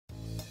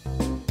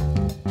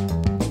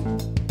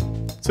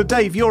So,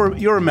 Dave,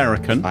 you're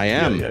American. I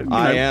am.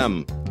 I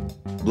am.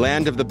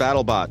 Land of the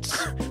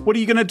BattleBots. What are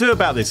you going to do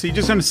about this? Are you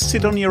just going to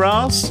sit on your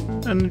ass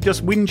and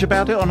just whinge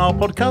about it on our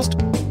podcast?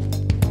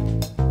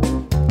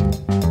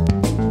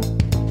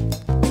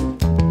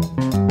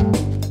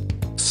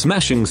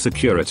 Smashing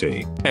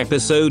Security,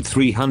 episode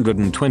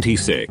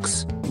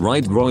 326,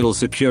 Ride Royal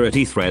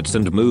Security Threats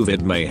and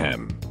MOVEit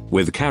Mayhem,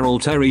 with Carole,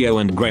 Theriault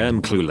and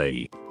Graham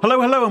Cluley. Hello,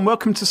 and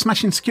welcome to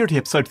Smashing Security,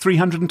 episode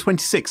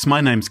 326.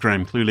 My name's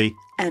Graham Cluley.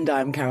 And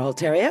I'm Carole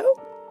Theriault.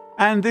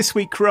 And this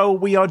week, Carole,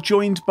 we are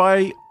joined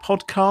by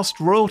podcast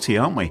royalty,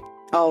 aren't we?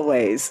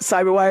 Always.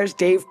 Cyberwire's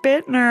Dave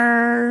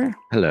Bittner.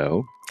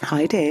 Hello.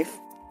 Hi, Dave.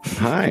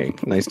 Hi.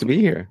 Nice to be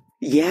here.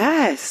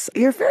 Yes.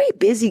 You're a very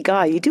busy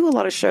guy. You do a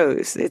lot of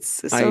shows.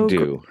 I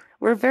do.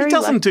 We're very He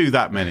doesn't do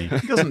that many.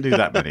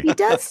 He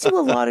does do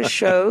a lot of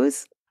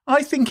shows.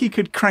 I think he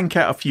could crank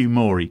out a few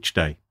more each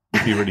day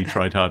if he really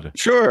tried harder.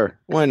 Sure.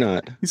 Why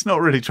not? He's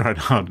not really tried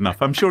hard enough.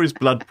 I'm sure his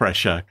blood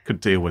pressure could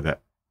deal with it.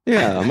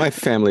 Yeah, my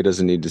family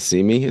doesn't need to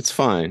see me. It's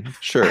fine.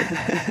 Sure.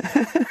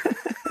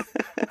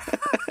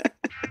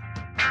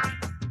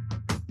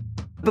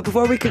 But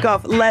before we kick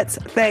off, let's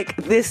thank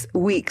this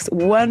week's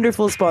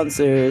wonderful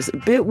sponsors,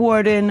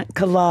 Bitwarden,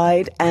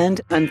 Collide,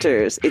 and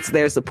Hunters. It's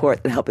their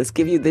support that help us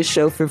give you this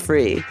show for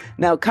free.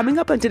 Now, coming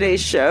up on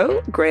today's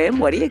show, Graham,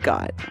 what do you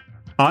got?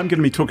 I'm going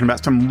to be talking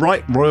about some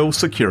right royal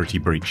security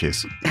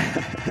breaches.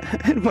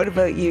 And what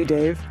about you,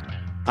 Dave?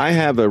 I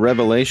have a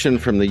revelation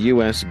from the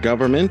U.S.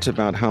 government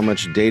about how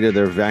much data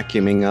they're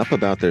vacuuming up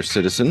about their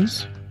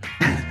citizens.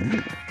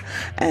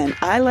 And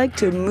I like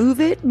to move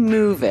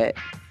it.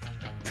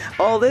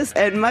 All this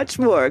and much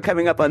more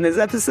coming up on this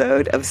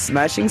episode of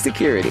Smashing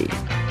Security.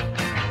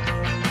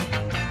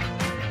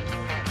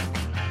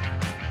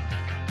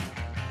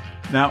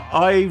 Now,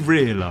 I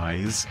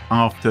realise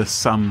after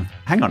some...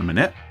 Hang on a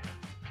minute.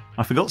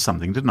 I forgot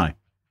something, didn't I?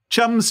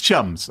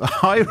 Chums.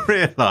 I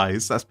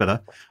realise, that's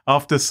better,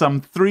 after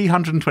some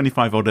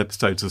 325 odd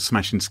episodes of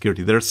Smashing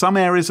Security, there are some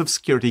areas of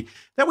security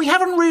that we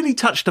haven't really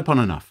touched upon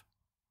enough.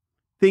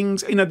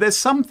 Things, there's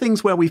some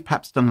things where we've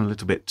perhaps done a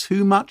little bit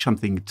too much. I'm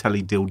thinking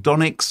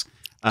teledildonics.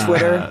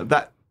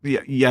 Twitter.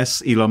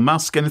 Yes, Elon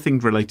Musk, anything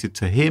related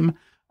to him,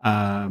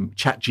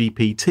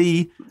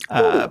 ChatGPT.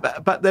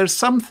 But there's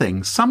some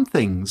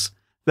things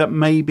that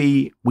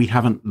maybe we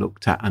haven't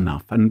looked at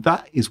enough. And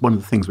that is one of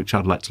the things which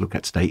I'd like to look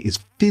at today is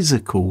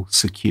physical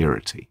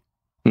security.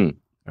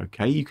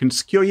 Okay, you can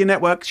secure your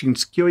networks, you can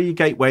secure your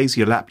gateways,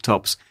 your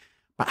laptops,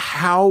 but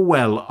how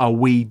well are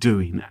we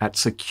doing at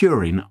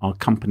securing our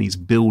company's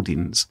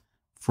buildings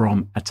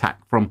from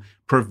attack, from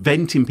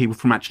preventing people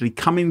from actually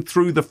coming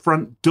through the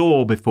front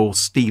door before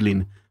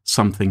stealing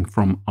something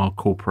from our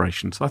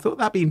corporation? So I thought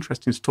that'd be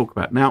interesting to talk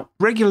about. Now,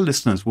 regular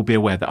listeners will be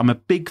aware that I'm a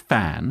big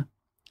fan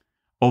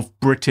of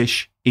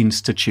British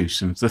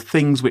institutions, the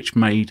things which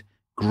made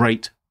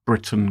Great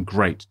Britain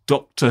great.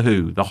 Doctor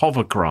Who, the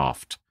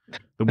hovercraft,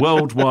 the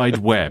World Wide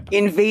Web.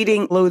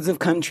 Invading loads of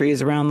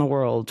countries around the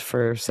world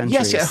for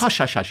centuries. Yes,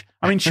 hush.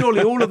 I mean,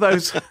 surely all of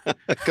those...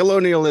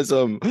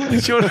 Colonialism.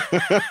 Surely,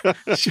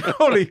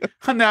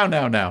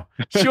 now.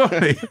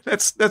 Surely,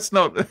 let's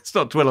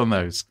not dwell on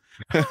those.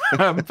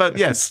 But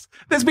yes,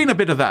 there's been a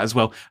bit of that as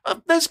well.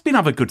 There's been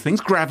other good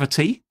things.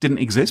 Gravity didn't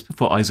exist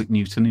before Isaac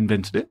Newton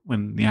invented it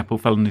when the apple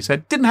fell on his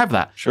head. Didn't have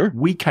that. Sure.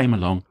 We came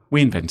along.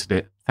 We invented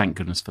it. Thank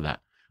goodness for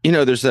that.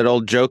 There's that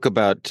old joke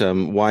about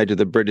why do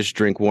the British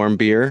drink warm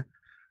beer?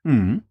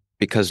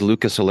 Because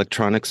Lucas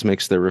Electronics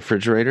makes their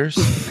refrigerators.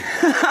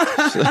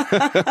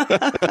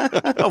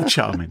 Oh,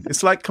 charming.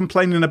 It's like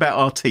complaining about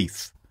our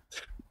teeth.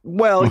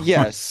 Well,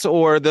 yes,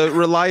 or the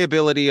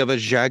reliability of a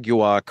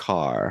Jaguar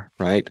car,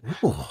 right?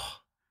 Ooh,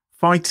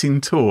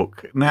 fighting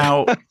talk.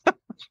 Now,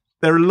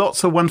 there are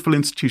lots of wonderful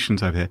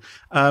institutions over here.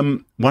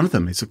 One of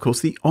them is, of course,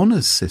 the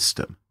honours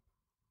system,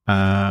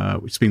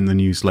 which has been in the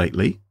news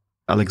lately.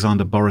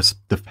 Alexander Boris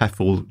de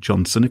Pfeffel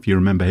Johnson, if you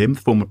remember him,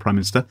 former Prime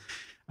Minister.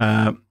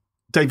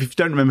 Dave, if you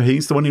don't remember,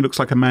 he's the one who looks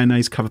like a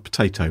mayonnaise-covered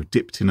potato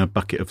dipped in a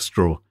bucket of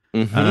straw.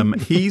 Mm-hmm.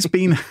 He's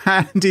been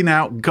handing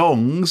out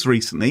gongs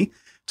recently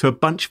to a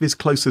bunch of his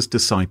closest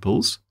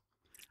disciples.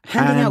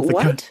 Handing out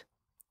what?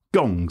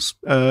 Gongs,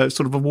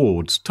 sort of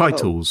awards,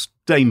 titles,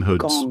 damehoods.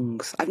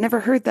 Gongs. I've never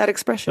heard that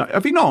expression.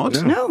 Have you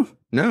not?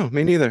 No,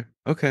 me neither.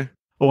 Okay.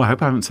 Oh, I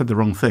hope I haven't said the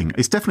wrong thing.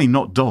 It's definitely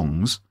not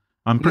dongs.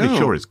 I'm pretty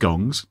sure it's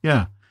gongs.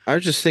 Yeah. I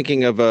was just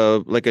thinking of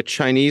a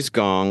Chinese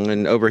gong,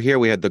 and over here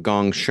we had the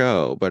gong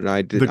show, but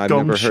I've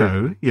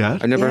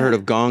never heard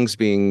of gongs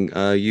being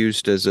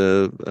used as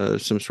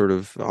some sort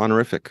of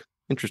honorific.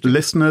 Interesting.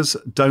 Listeners,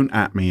 don't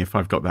at me if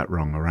I've got that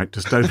wrong. All right,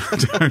 just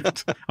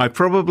don't. I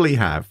probably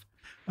have.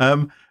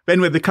 But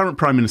anyway, the current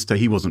Prime Minister,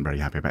 he wasn't very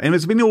happy about it. And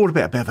there's been all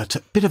a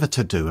bit of a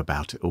to-do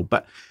about it all.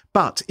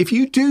 But if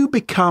you do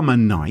become a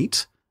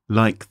knight,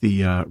 like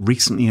the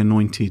recently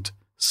anointed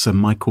Sir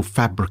Michael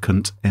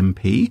Fabricant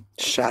MP.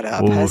 Shut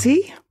up, has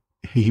he?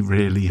 He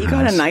really has. He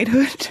got a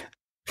knighthood?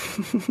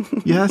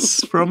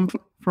 Yes, from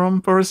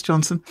Boris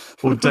Johnson.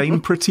 Or Dame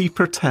Priti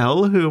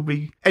Patel, who will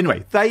be...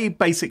 Anyway, they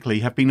basically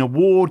have been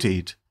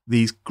awarded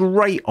these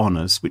great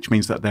honours, which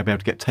means that they'll be able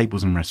to get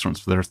tables in restaurants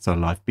for the rest of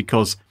their life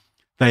because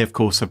they, of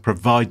course, have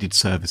provided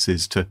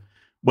services to,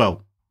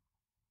 well,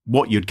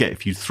 what you'd get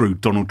if you threw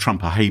Donald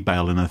Trump a hay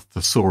bale and a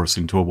thesaurus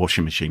into a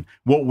washing machine,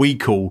 what we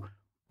call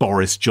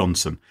Boris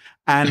Johnson.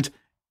 And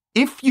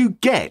if you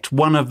get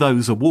one of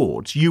those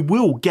awards, you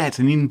will get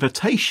an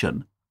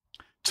invitation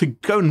to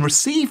go and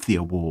receive the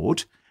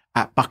award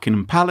at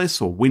Buckingham Palace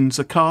or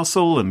Windsor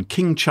Castle, and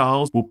King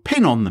Charles will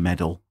pin on the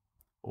medal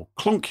or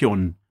clonk you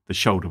on the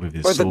shoulder with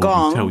his sword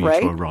and tell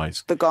you to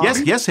arise. The gong?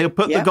 Yes, he'll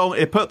put the gong.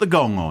 He'll put the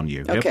gong on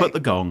you. Okay. He'll put the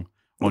gong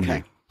on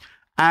you.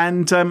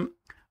 And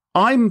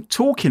I'm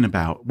talking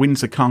about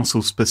Windsor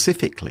Castle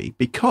specifically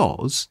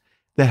because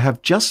there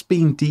have just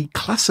been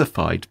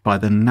declassified by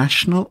the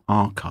National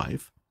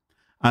Archive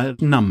a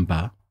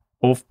number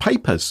of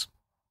papers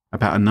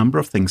about a number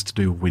of things to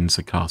do with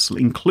Windsor Castle,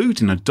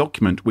 including a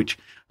document which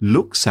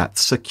looks at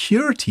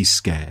security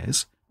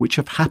scares which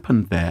have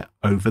happened there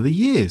over the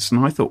years.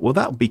 And I thought, well,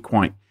 that would be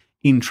quite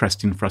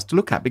interesting for us to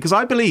look at, because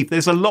I believe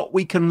there's a lot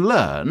we can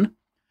learn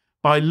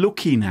by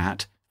looking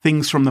at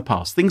things from the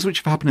past, things which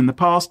have happened in the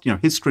past. You know,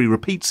 history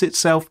repeats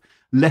itself,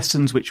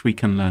 lessons which we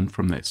can learn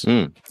from this.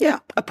 Yeah,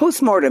 a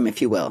post-mortem,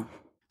 if you will.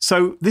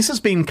 So this has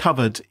been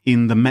covered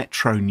in the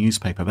Metro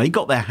newspaper. They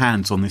got their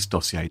hands on this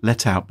dossier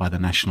let out by the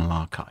National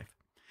Archive.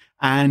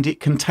 And it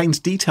contains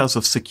details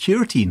of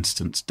security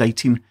incidents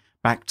dating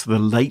back to the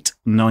late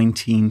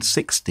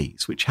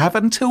 1960s, which have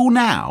until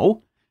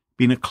now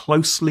been a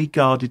closely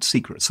guarded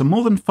secret. So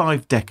more than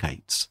 5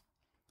 decades,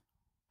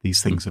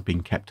 these things have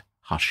been kept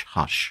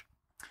hush-hush.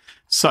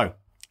 So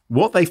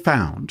what they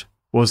found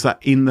was that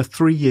in the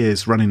 3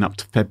 years running up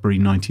to February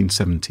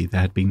 1970,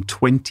 there had been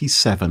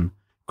 27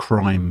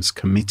 crimes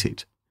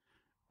committed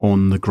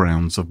on the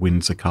grounds of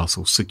Windsor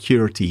Castle,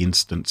 security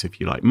incidents,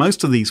 if you like.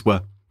 Most of these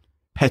were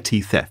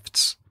petty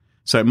thefts.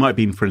 So it might have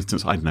been, for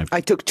instance, I don't know. I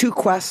took 2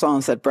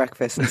 croissants at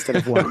breakfast instead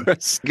of 1.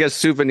 Get a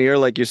souvenir,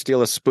 like you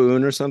steal a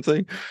spoon or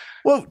something.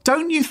 Well,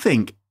 don't you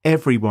think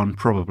everyone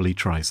probably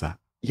tries that?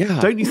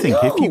 Yeah. Don't you think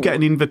if you get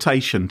an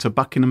invitation to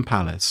Buckingham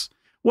Palace,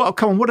 well,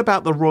 come on, what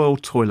about the royal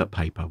toilet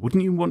paper?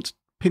 Wouldn't you want to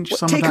pinch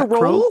some of that? Take a roll?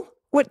 Carole?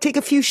 What, take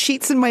a few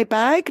sheets in my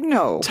bag?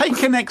 No.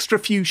 Take an extra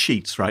few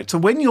sheets, right? So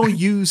when you're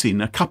using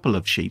a couple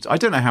of sheets, I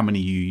don't know how many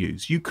you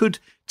use, you could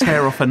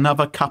tear off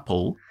another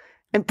couple.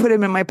 And put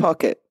them in my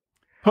pocket.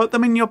 Put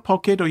them in your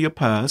pocket or your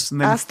purse and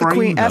then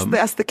frame them.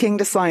 Ask the king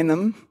to sign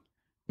them.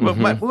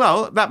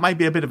 Well, that may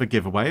be a bit of a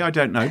giveaway. I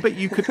don't know. But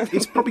you could.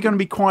 It's probably going to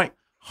be quite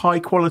high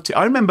quality.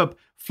 I remember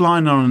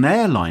flying on an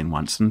airline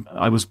once and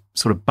I was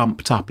sort of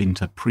bumped up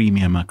into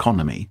premium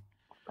economy.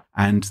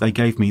 And they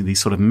gave me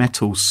these sort of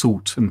metal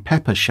salt and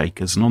pepper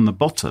shakers. And on the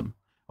bottom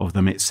of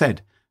them, it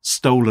said,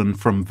 stolen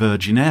from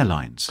Virgin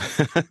Airlines.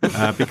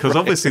 Because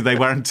obviously they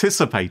were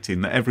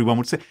anticipating that everyone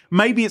would say,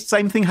 maybe it's the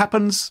same thing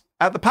happens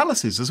at the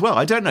palaces as well.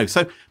 I don't know.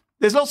 So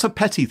there's lots of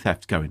petty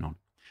theft going on.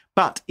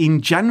 But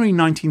in January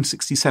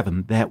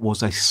 1967, there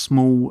was a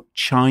small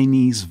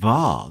Chinese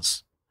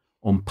vase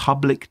on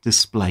public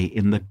display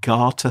in the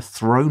Garter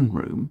throne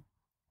room,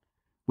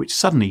 which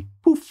suddenly,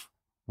 poof,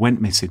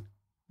 went missing.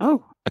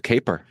 Oh. A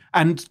caper.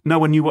 And no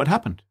one knew what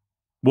happened.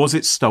 Was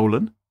it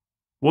stolen?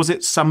 Was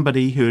it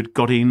somebody who had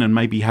got in and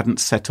maybe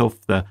hadn't set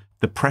off the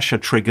pressure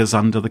triggers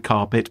under the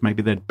carpet?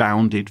 Maybe they'd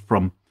bounded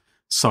from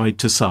side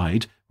to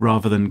side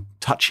rather than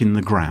touching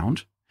the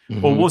ground.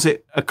 Mm-hmm. Or was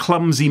it a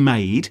clumsy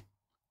maid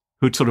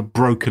who'd sort of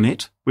broken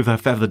it with her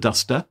feather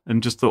duster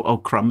and just thought, oh,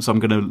 crumbs, I'm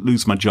going to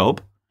lose my job.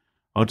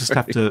 I'll just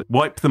have to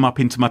wipe them up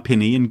into my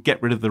pinny and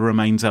get rid of the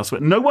remains elsewhere.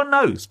 No one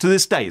knows to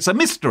this day. It's a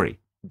mystery.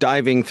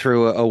 Diving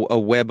through a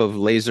web of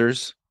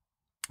lasers.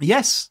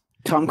 Yes.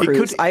 Tom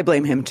Cruise. I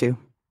blame him too.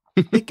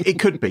 It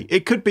could be.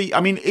 It could be. I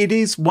mean, it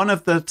is one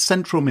of the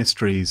central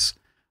mysteries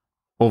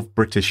of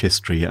British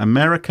history.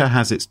 America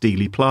has its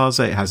Dealey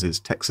Plaza. It has its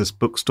Texas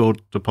Bookstore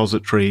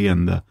Depository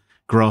and the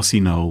Grassy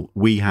Knoll.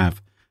 We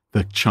have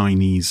the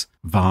Chinese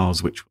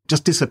vase, which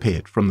just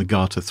disappeared from the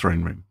Garter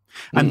throne room.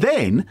 And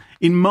then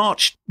in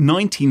March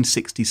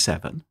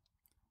 1967,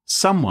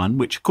 someone,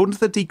 which according to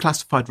the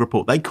declassified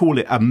report, they call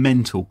it a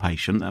mental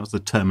patient, that was the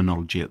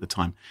terminology at the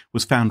time,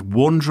 was found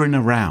wandering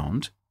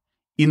around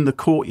in the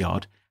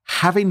courtyard,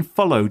 having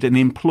followed an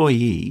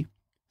employee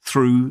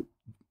through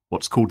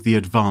what's called the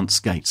advance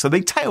gate. So they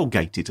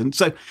tailgated. And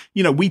so,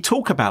 you know, we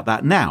talk about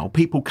that now,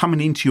 people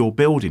coming into your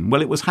building.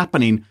 Well, it was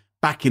happening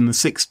back in the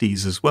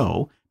 60s as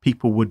well.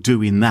 People were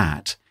doing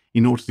that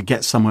in order to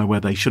get somewhere where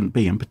they shouldn't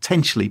be and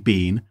potentially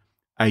being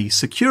a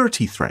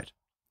security threat.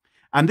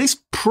 And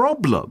this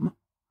problem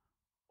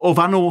of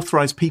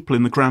unauthorized people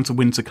in the grounds of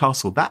Windsor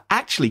Castle, that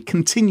actually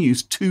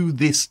continues to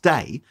this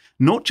day,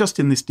 not just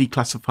in this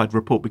declassified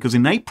report, because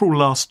in April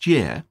last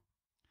year,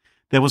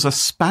 there was a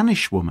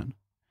Spanish woman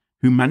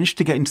who managed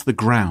to get into the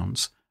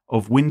grounds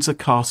of Windsor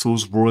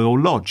Castle's Royal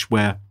Lodge,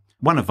 where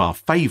one of our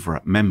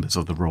favourite members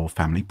of the royal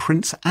family,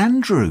 Prince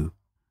Andrew,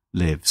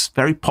 lives.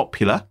 Very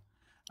popular,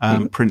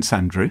 Prince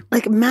Andrew.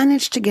 Like,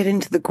 managed to get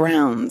into the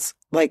grounds.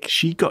 Like,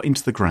 she got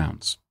into the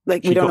grounds.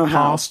 Like, we don't know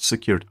how. Past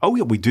security. Oh,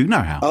 yeah, we do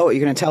know how. Oh,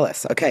 you're going to tell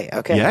us. Okay.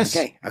 Yes.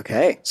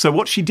 Okay. So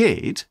what she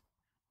did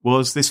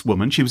was this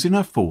woman, she was in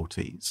her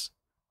 40s.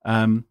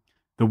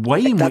 The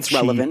way in That's which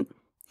relevant.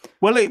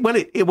 Well,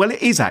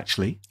 it is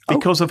actually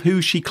because of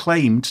who she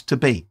claimed to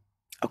be.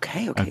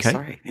 Okay.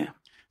 Sorry. Yeah.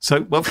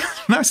 So, well,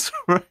 that's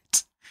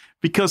right.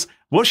 Because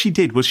what she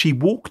did was she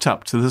walked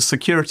up to the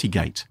security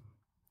gate.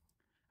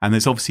 And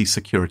there's obviously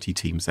security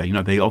teams there. You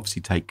know, they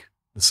obviously take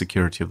the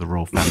security of the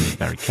royal family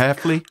very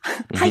carefully.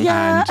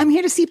 Hiya, I'm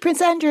here to see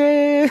Prince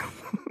Andrew.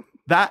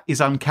 That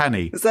is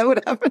uncanny. Is that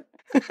what happened?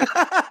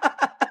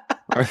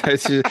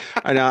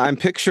 I know. I'm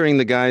picturing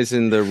the guys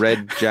in the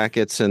red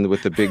jackets and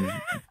with the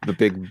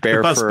big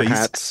bear fur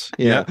hats.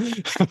 Yeah,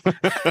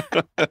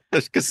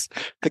 because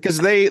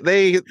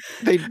they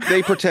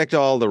protect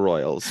all the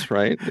royals,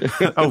 right?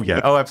 Oh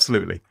yeah. Oh,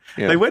 absolutely.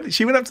 Yeah.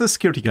 She went up to the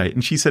security gate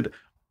and she said,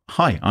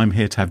 "Hi, I'm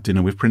here to have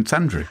dinner with Prince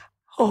Andrew."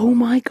 Oh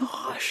my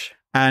gosh!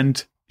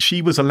 And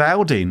she was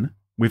allowed in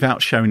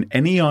without showing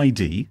any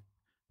ID,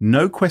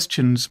 no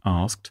questions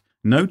asked,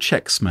 no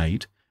checks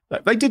made.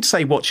 They did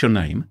say, "What's your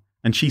name?"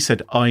 And she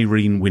said,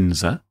 "Irene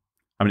Windsor."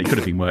 I mean, it could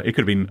have been worse. It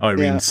could have been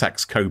Irene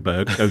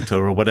Saxe-Coburg, Gotha,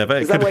 or whatever.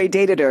 Is that why he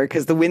dated her?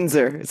 Because the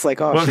Windsor. It's like,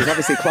 she's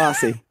obviously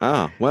classy.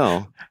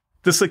 Well.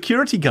 The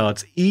security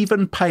guards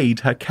even paid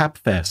her cab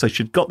fare. So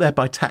she'd got there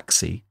by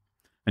taxi.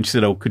 And she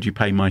said, "Oh, could you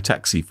pay my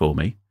taxi for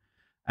me?"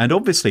 And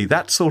obviously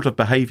that sort of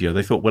behaviour,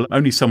 they thought, well,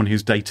 only someone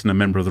who's dating a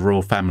member of the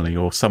royal family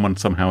or someone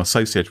somehow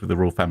associated with the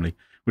royal family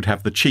would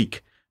have the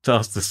cheek to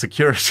ask the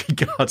security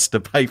guards to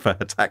pay for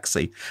her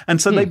taxi.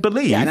 And so they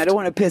believed... Yeah, and I don't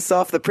want to piss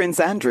off the Prince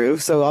Andrew,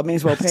 so I may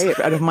as well pay it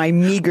out of my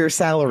meagre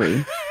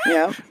salary.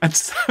 Yeah. And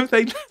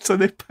so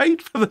they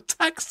paid for the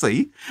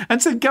taxi and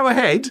said, "Go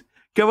ahead,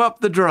 go up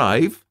the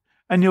drive,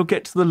 and you'll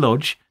get to the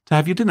lodge to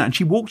have your dinner." And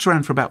she walked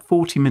around for about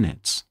 40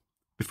 minutes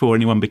before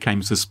anyone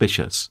became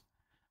suspicious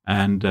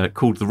and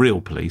called the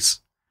real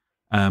police.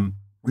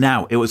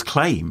 Now, it was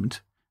claimed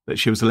that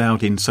she was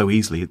allowed in so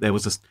easily. There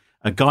was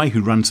a guy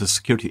who runs a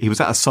security. He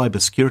was at a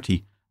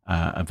cybersecurity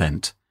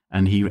event,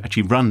 and he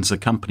actually runs a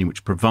company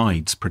which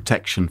provides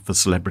protection for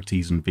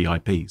celebrities and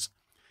VIPs.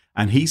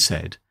 And he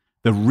said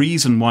the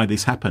reason why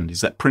this happened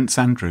is that Prince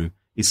Andrew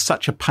is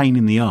such a pain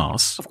in the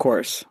arse. Of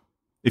course.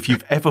 If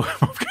you've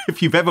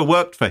ever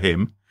worked for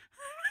him,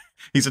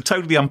 he's a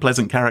totally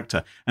unpleasant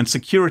character, and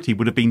security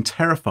would have been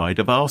terrified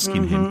of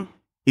asking him,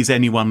 "Is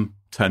anyone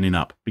turning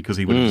up?" Because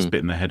he would have just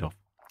bitten their head off.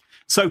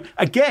 So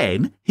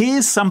again,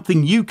 here's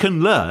something you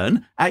can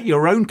learn at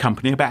your own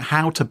company about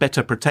how to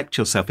better protect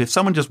yourself. If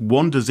someone just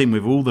wanders in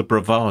with all the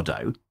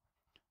bravado,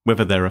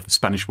 whether they're a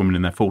Spanish woman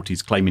in their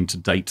 40s claiming to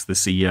date the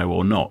CEO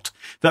or not,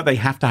 that they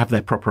have to have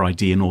their proper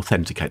ID and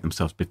authenticate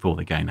themselves before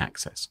they gain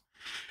access.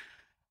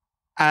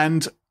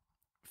 And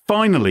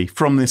finally,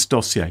 from this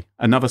dossier,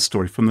 another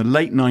story from the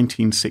late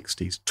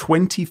 1960s,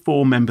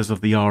 24 members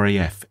of the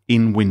RAF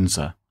in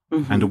Windsor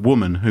and a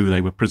woman who they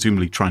were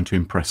presumably trying to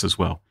impress as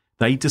well.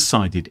 They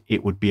decided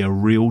it would be a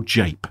real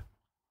jape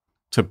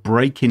to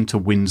break into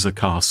Windsor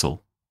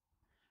Castle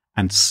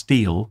and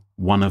steal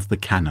one of the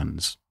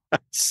cannons.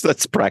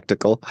 That's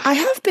practical. I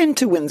have been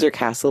to Windsor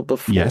Castle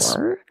before. Yes.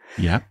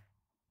 Yeah.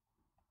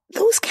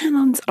 Those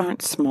cannons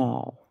aren't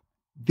small.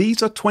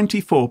 These are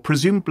 24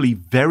 presumably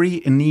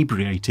very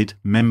inebriated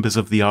members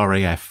of the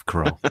RAF,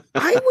 Carole.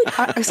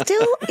 I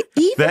still,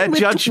 even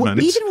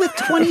with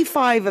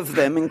 25 of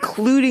them,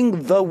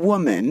 including the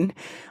woman,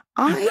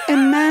 I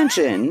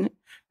imagine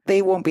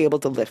they won't be able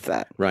to lift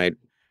that. Right.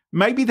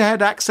 Maybe they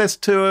had access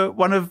to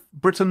one of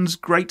Britain's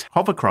great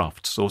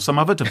hovercrrafts or some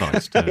other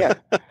device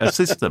to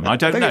assist them. I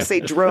don't know. I was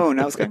going to say drone.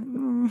 I was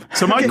going.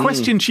 So my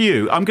question to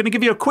you, I'm going to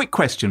give you a quick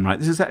question, right?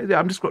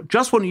 I'm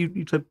just want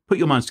you to put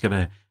your minds together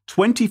here.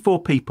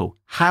 24 people.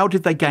 How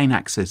did they gain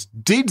access?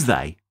 Did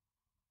they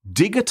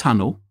dig a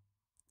tunnel,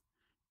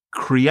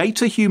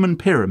 create a human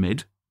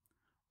pyramid,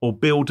 or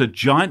build a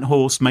giant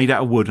horse made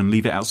out of wood and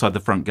leave it outside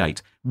the front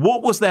gate?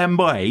 What was their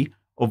way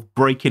of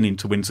breaking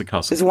into Windsor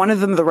Castle? Is one of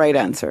them the right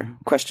answer?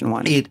 Question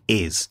one. It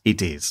is.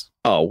 It is.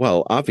 Oh,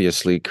 well,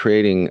 obviously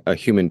creating a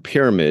human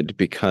pyramid,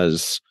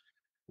 because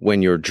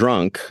when you're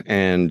drunk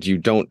and you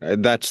don't,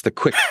 that's the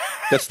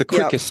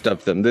quickest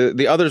of them.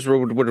 The others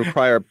would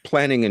require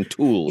planning and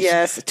tools.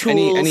 Yes,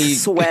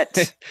 tools,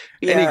 sweat.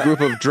 Any group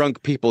of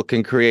drunk people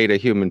can create a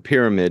human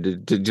pyramid.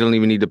 You don't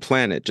even need to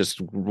plan it. Just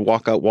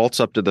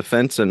waltz up to the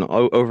fence and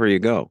over you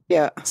go.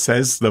 Yeah.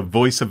 Says the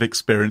voice of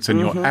experience,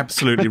 and you're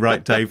absolutely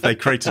right, Dave. They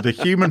created a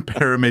human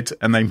pyramid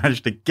and they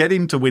managed to get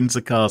into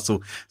Windsor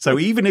Castle. So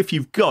even if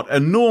you've got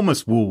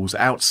enormous walls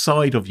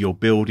outside of your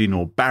building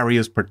or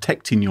barriers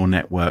protecting your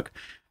network,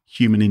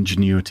 human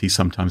ingenuity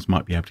sometimes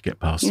might be able to get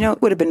past. You know,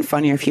 it would have been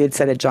funnier if you had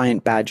said a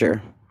giant badger.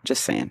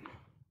 Just saying.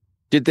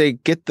 Did they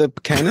get the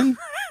cannon?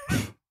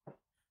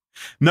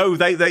 No,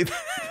 they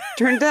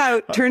turns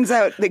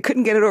out they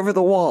couldn't get it over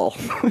the wall.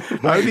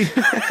 Only...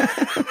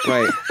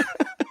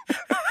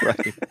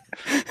 Right.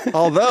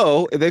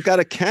 Although they've got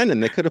a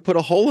cannon, they could have put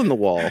a hole in the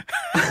wall.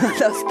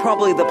 That's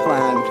probably the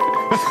plan.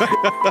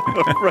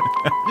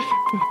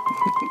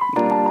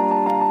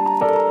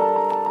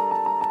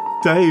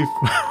 Dave,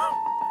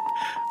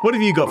 what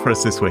have you got for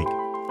us this week?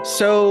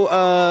 So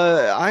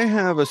I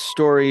have a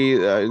story.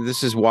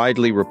 This is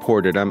widely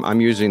reported.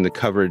 I'm using the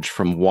coverage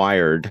from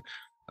Wired.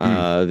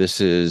 This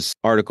is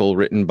article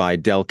written by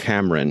Del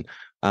Cameron.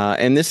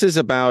 And this is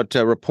about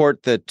a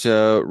report that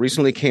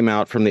recently came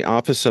out from the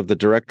Office of the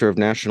Director of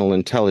National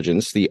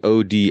Intelligence, the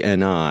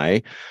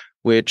ODNI,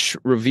 which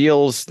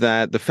reveals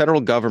that the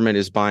federal government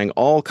is buying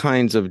all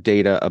kinds of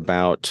data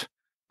about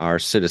our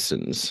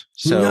citizens.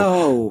 So,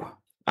 no.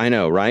 I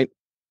know, right?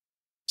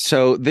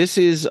 So this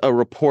is a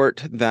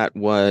report that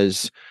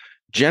was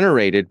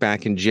generated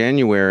back in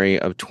January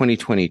of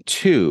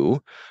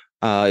 2022.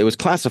 It was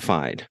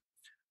classified.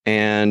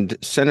 And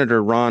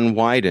Senator Ron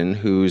Wyden,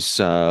 who's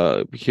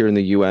here in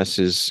the U.S.,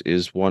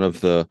 is one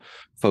of the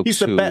folks He's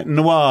the bête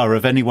noire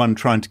of anyone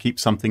trying to keep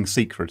something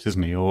secret,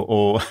 isn't he?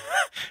 Or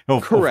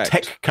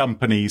tech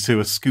companies who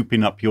are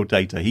scooping up your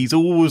data. He's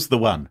always the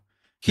one.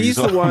 He's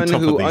the one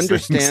who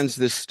understands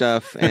this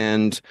stuff.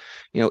 And,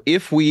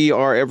 if we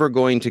are ever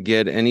going to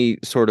get any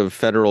sort of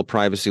federal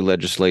privacy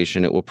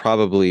legislation, it will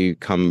probably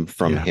come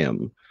from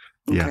him.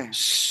 Yeah. Okay.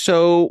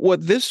 So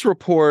what this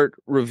report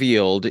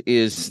revealed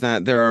is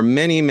that there are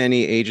many,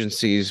 many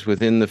agencies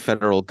within the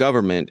federal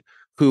government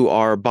who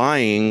are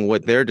buying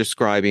what they're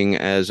describing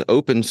as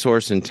open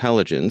source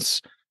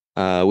intelligence,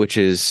 which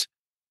is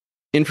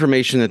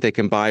information that they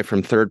can buy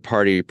from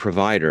third-party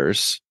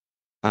providers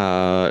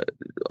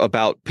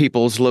about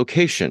people's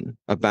location,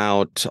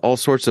 about all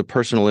sorts of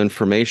personal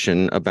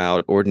information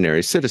about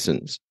ordinary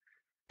citizens.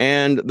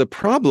 And the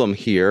problem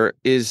here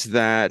is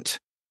that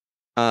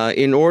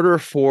in order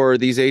for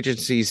these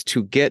agencies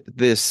to get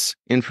this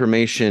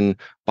information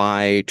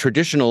by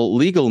traditional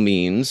legal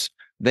means,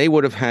 they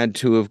would have had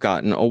to have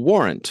gotten a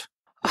warrant.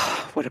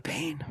 Oh, what a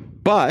pain.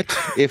 But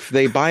if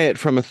they buy it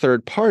from a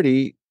third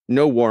party,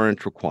 no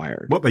warrant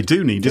required. What they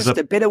do need Just is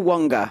a bit of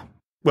wonga.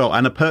 Well,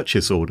 and a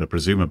purchase order,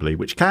 presumably,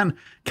 which can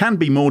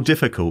be more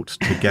difficult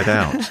to get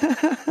out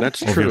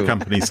That's of true. your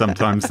company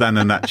sometimes than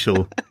an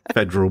actual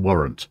federal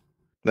warrant.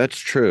 That's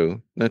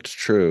true.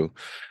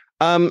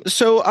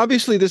 So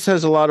obviously this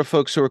has a lot of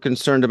folks who are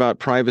concerned about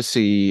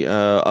privacy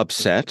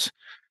upset.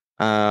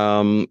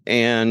 And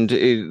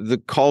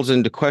the calls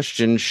into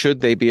question,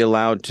 should they be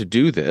allowed to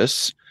do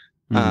this?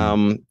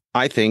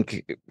 I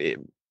think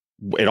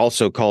it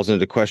also calls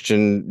into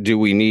question, do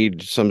we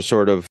need some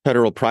sort of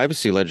federal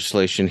privacy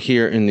legislation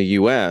here in the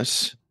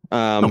U.S.?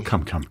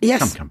 Come.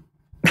 Yes. Come.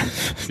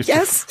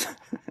 Yes.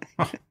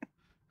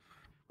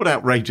 What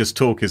outrageous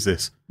talk is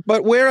this?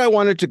 But where I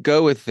wanted to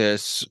go with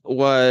this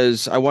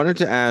was I wanted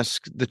to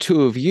ask the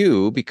two of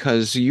you,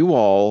 because you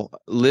all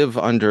live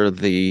under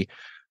the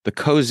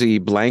cozy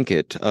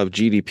blanket of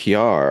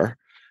GDPR.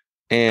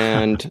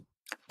 And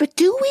But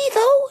do we,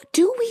 though?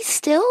 Do we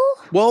still?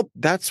 Well,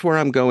 that's where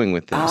I'm going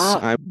with this.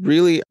 I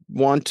really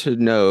want to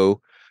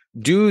know,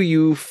 do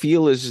you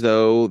feel as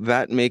though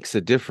that makes a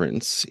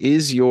difference?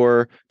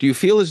 Do you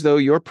feel as though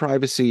your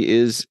privacy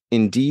is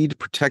indeed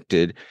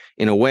protected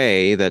in a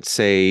way that,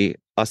 say,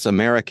 us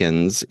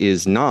Americans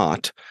is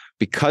not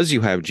because you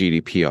have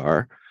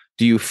GDPR?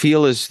 Do you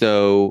feel as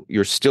though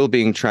you're still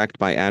being tracked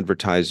by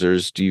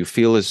advertisers? Do you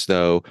feel as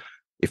though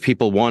if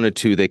people wanted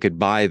to, they could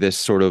buy this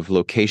sort of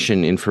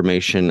location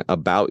information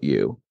about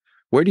you?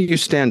 Where do you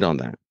stand on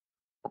that?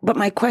 But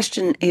my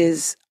question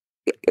is,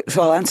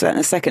 so I'll answer that in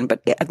a second,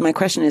 but my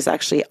question is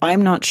actually,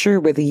 I'm not sure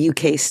where the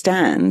UK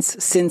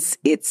stands since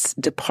it's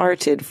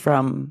departed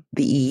from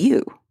the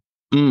EU.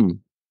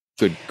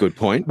 Good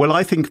point. Well,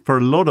 I think for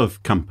a lot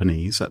of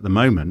companies at the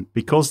moment,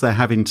 because they're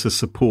having to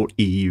support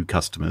EU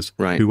customers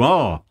who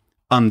are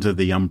under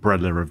the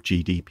umbrella of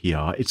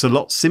GDPR, it's a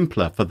lot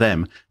simpler for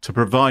them to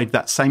provide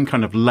that same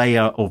kind of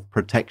layer of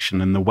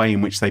protection and the way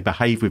in which they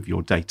behave with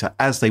your data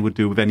as they would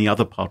do with any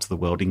other part of the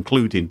world,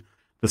 including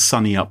the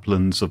sunny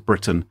uplands of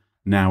Britain.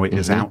 Now it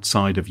is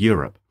outside of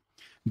Europe.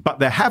 But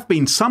there have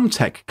been some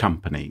tech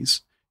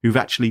companies who've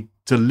actually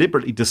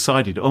deliberately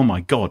decided, oh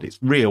my God, it's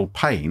real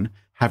pain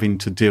having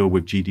to deal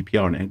with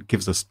GDPR and it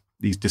gives us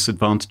these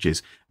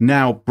disadvantages.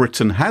 Now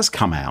Britain has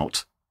come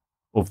out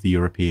of the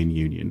European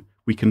Union.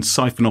 We can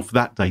siphon off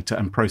that data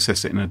and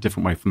process it in a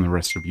different way from the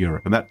rest of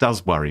Europe. And that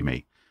does worry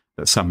me,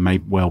 that some may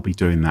well be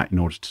doing that in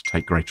order to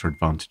take greater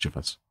advantage of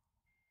us.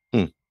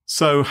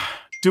 So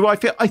do I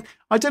feel,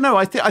 I don't know,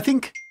 I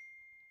think,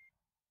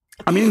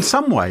 I mean, in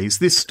some ways,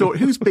 this story,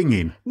 who's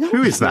binging?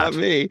 Who is that?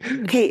 Not me.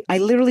 Okay, I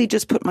literally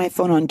just put my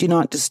phone on Do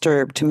Not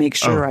Disturb to make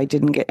sure I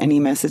didn't get any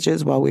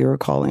messages while we were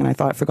calling. And I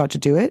thought I forgot to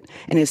do it.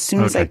 And as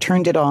soon as I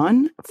turned it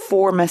on,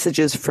 4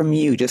 messages from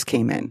you just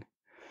came in.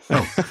 Which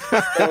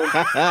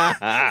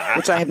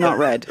I have not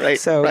read. Right.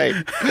 There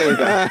we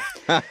go.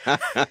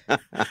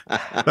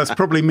 That's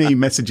probably me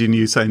messaging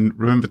you saying,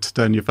 remember to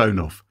turn your phone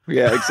off.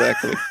 Yeah,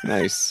 exactly.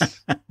 Nice.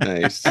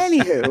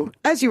 Anywho,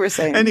 as you were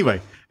saying.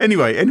 Anyway.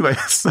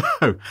 So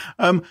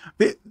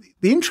the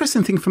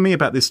interesting thing for me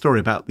about this story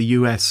about the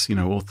US,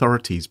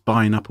 authorities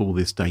buying up all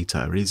this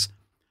data is,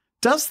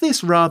 does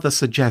this rather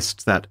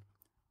suggest that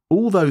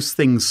all those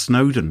things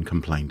Snowden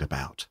complained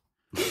about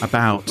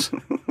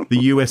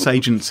the US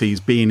agencies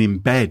being in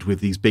bed with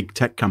these big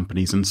tech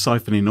companies and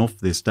siphoning off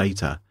this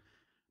data,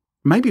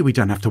 maybe we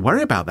don't have to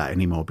worry about that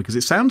anymore, because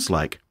it sounds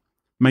like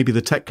maybe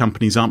the tech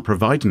companies aren't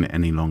providing it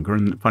any longer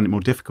and find it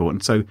more difficult.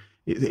 And so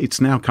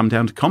it's now come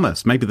down to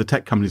commerce. Maybe the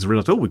tech companies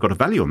realize, we've got a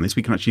value on this.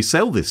 We can actually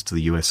sell this to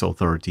the US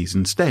authorities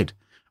instead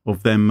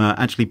of them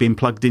actually being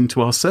plugged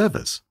into our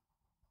servers.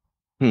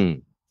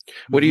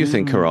 What do you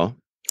think, Carole?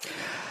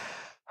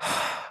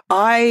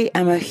 I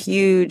am a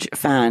huge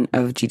fan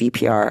of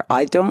GDPR.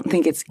 I don't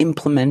think it's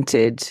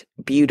implemented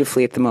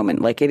beautifully at the moment.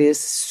 Like, it is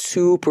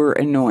super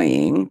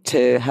annoying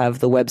to have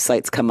the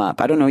websites come up.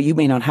 I don't know, you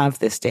may not have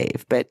this,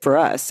 Dave, but for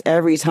us,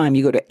 every time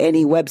you go to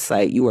any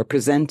website, you are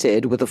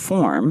presented with a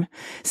form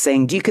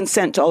saying, do you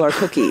consent to all our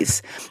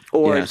cookies?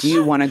 Or do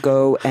you want to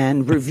go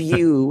and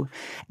review?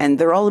 And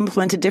they're all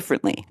implemented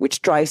differently,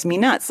 which drives me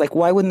nuts. Like,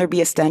 why wouldn't there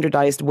be a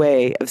standardized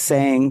way of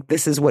saying,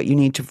 this is what you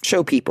need to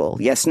show people?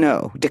 Yes,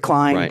 no,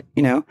 decline,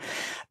 you know?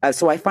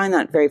 So I find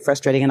that very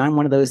frustrating. And I'm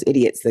one of those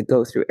idiots that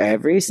go through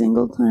every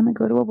single time I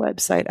go to a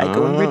website. I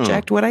go and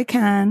reject what I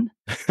can.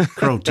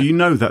 Carole, do you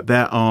know that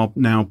there are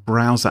now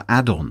browser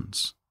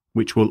add-ons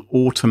which will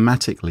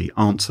automatically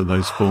answer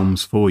those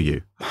forms for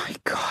you? My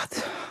God.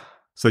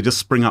 So they just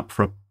spring up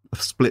for a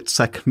split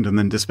second and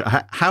then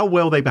disappear. How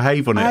well they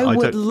behave on it, I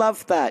would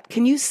love that.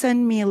 Can you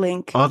send me a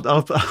link?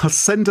 I'll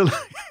send a link.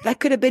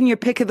 That could have been your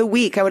pick of the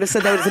week. I would have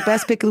said that was the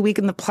best pick of the week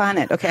on the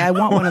planet. Okay, I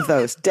want one of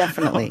those,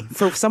 definitely,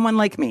 for someone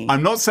like me.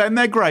 I'm not saying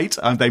they're great.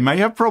 They may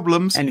have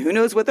problems. And who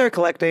knows what they're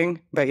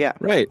collecting, but yeah.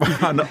 Right.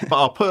 But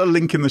I'll put a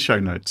link in the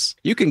show notes.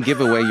 You can give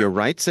away your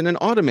rights in an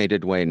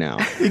automated way now.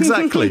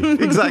 Exactly.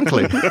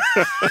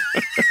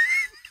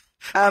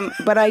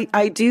 But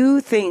I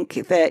do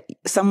think that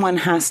someone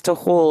has to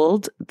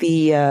hold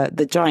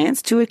the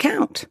giants to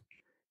account.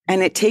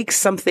 And it takes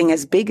something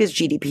as big as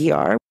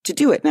GDPR to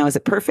do it. Now, is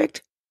it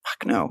perfect?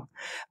 Fuck no.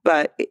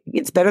 But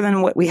it's better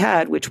than what we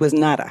had, which was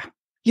nada.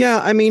 Yeah,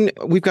 I mean,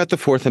 we've got the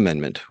Fourth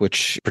Amendment,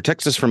 which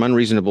protects us from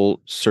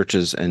unreasonable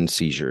searches and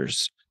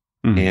seizures.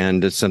 Mm-hmm.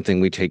 And it's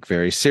something we take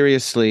very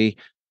seriously.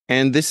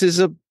 And this is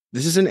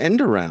an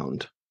end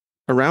around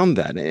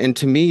that. And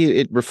to me,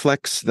 it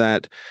reflects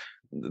that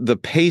the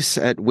pace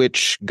at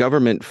which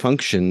government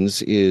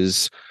functions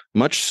is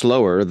much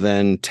slower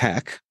than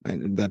tech.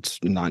 That's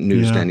not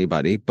news to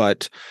anybody,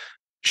 but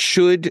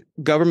should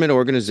government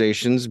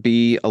organizations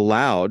be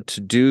allowed to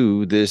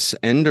do this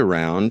end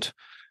around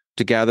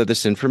to gather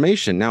this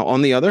information? Now,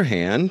 on the other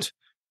hand,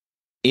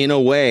 in a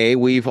way,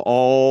 we've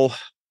all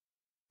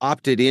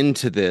opted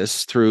into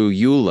this through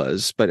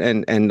EULAs, but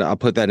and I'll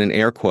put that in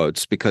air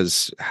quotes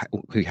because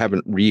we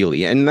haven't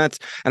really. And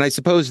I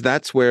suppose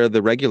that's where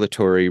the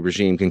regulatory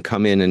regime can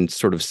come in and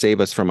sort of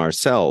save us from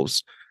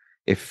ourselves.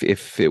 If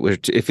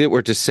it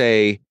were to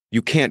say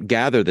you can't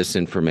gather this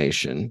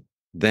information,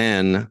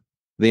 then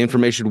the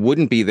information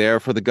wouldn't be there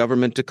for the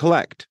government to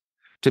collect.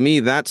 To me,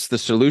 that's the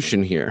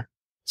solution here.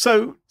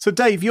 So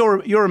Dave,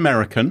 you're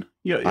American.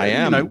 I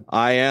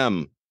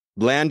am.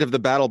 Land of the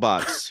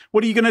BattleBots.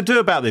 What are you going to do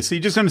about this? Are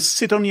you just going to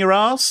sit on your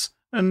ass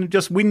and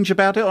just whinge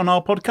about it on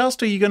our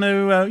podcast? Or are you going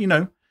to, you're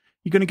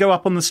going to go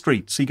up on the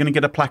streets? Are you going to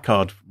get a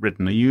placard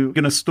written? Are you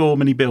going to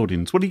storm any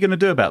buildings? What are you going to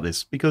do about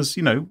this? Because,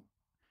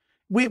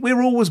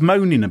 we're always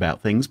moaning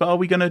about things, but are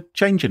we going to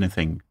change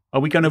anything?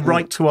 Are we going to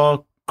write to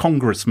our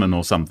congressman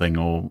or something,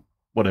 or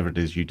whatever it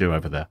is you do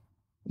over there?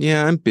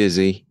 Yeah, I'm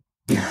busy.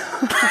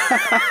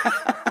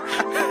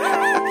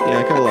 Yeah,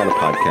 I got a lot of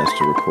podcasts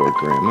to record,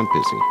 Graham. I'm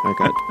busy. I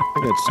got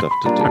stuff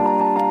to do.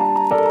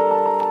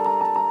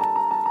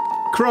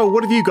 Carole,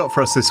 what have you got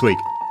for us this week?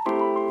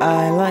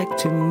 I like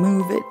to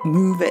move it.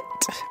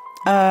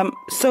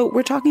 So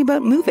we're talking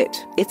about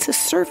MOVEit. It's a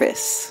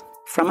service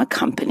from a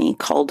company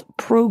called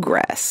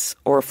Progress,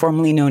 or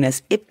formerly known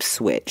as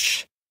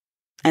Ipswich.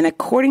 And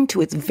according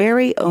to its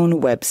very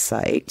own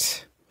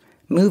website,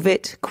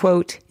 MOVEit,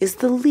 quote, is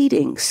the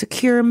leading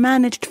secure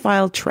managed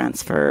file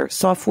transfer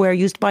software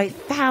used by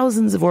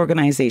thousands of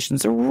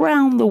organizations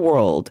around the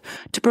world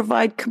to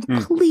provide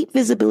complete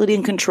visibility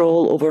and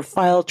control over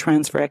file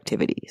transfer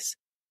activities.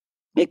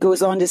 It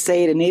goes on to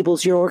say it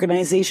enables your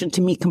organization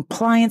to meet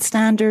compliance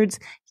standards,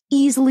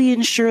 easily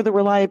ensure the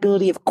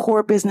reliability of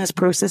core business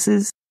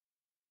processes,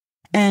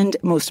 and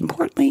most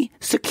importantly,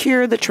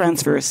 secure the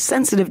transfer of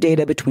sensitive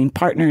data between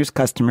partners,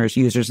 customers,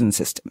 users, and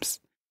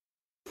systems.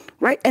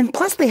 Right. And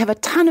plus, they have a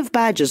ton of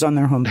badges on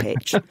their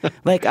homepage.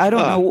 Like, I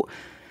don't know.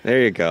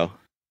 There you go.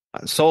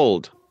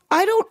 Sold.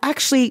 I don't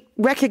actually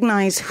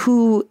recognize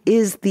who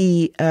is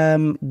the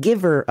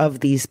giver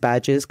of these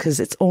badges because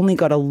it's only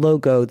got a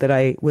logo that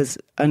I was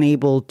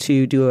unable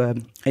to do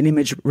an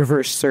image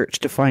reverse search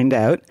to find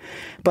out.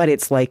 But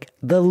it's like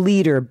the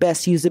leader,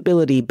 best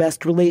usability,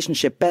 best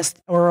relationship,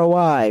 best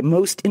ROI,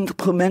 most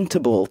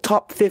implementable,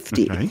 top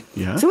 50. Okay,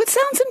 yeah. So it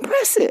sounds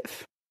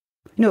impressive.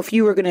 If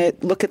you were going to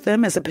look at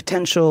them as a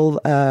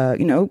potential,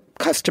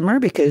 customer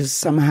because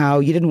somehow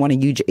you didn't want to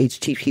use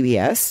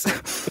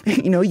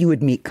HTTPS, you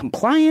would meet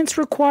compliance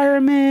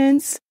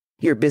requirements.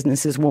 Your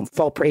businesses won't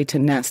fall prey to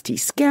nasty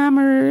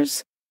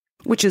scammers.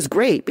 which is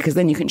great because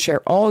then you can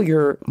share all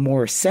your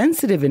more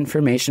sensitive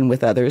information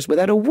with others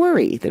without a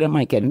worry that it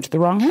might get into the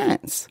wrong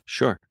hands.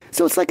 Sure.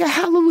 So it's like a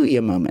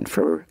hallelujah moment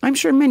for, I'm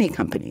sure, many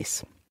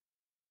companies.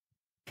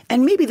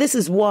 And maybe this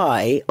is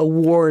why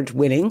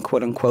award-winning,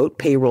 quote-unquote,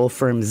 payroll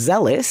firm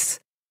Zealous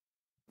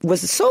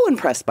was so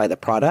impressed by the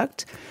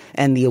product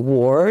and the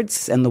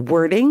awards and the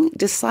wording,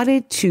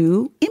 decided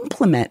to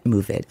implement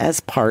MOVEit as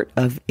part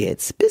of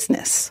its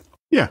business.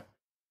 Yeah.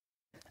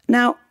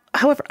 Now,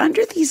 however,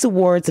 under these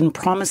awards and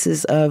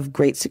promises of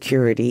great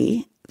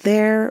security,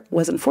 there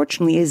was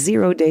unfortunately a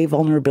 0-day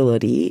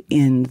vulnerability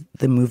in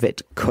the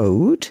MOVEit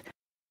code,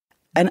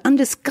 an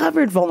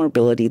undiscovered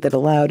vulnerability that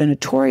allowed a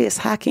notorious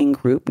hacking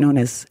group known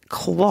as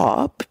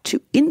Clop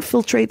to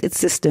infiltrate its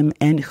system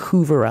and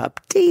hoover up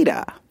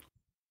data.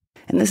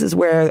 And this is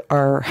where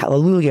our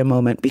hallelujah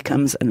moment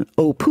becomes an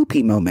oh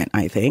poopy moment,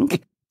 I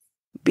think,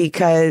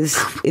 because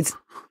it's...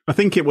 I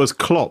think it was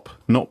Clop,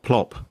 not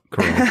Plop,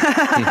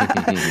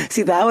 Carole.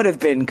 See, that would have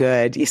been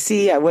good. You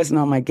see, I wasn't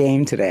on my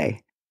game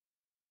today.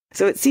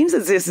 So it seems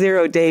that this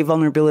 0-day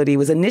vulnerability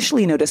was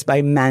initially noticed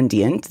by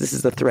Mandiant. This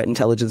is the threat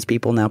intelligence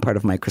people, now part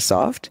of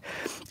Microsoft.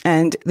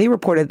 And they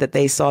reported that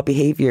they saw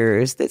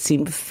behaviors that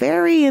seemed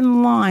very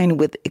in line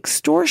with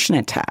extortion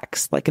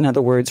attacks, like in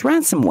other words,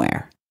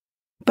 ransomware.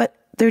 But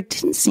there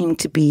didn't seem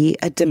to be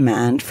a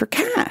demand for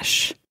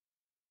cash,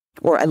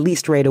 or at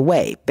least right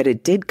away. But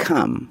it did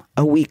come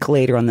a week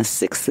later on the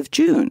 6th of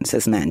June,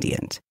 says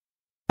Mandiant.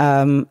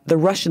 The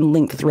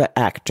Russian-linked threat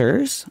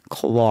actors,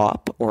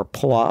 Clop or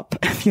Plop,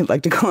 if you'd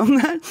like to call them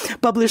that,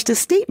 published a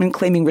statement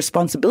claiming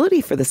responsibility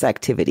for this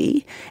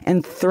activity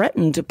and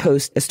threatened to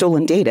post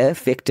stolen data if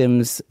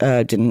victims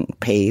didn't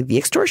pay the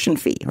extortion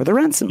fee or the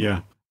ransom.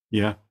 Yeah.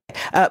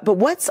 But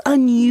what's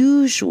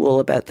unusual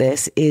about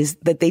this is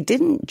that they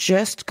didn't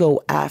just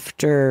go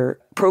after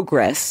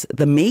Progress,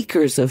 the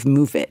makers of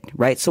MOVEit,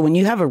 right? So when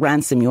you have a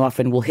ransom, you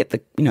often will hit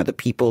the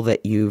people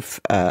that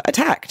you've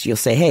attacked. You'll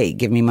say, hey,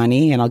 give me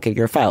money and I'll give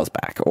your files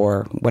back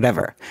or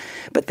whatever.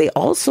 But they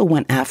also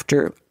went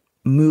after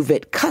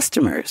MOVEit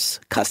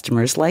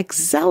customers like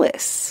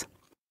Zealous.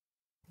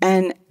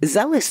 And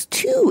Zealous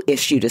too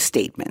issued a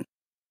statement,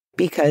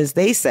 because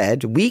they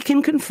said, we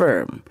can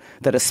confirm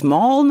that a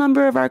small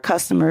number of our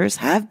customers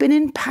have been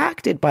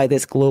impacted by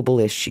this global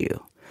issue,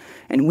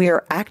 and we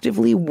are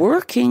actively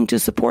working to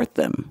support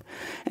them.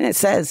 And it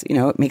says,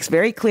 it makes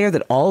very clear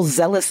that all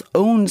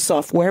Zealous-owned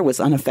software was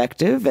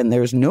ineffective, and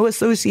there's no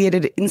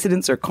associated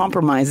incidents or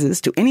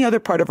compromises to any other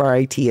part of our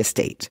IT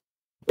estate,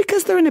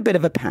 because they're in a bit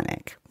of a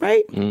panic,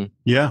 right?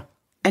 Yeah.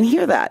 And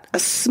hear that, a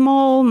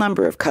small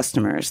number of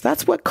customers,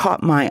 that's what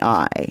caught my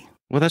eye.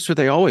 Well, that's what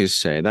they always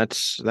say.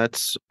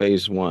 That's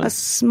phase one. A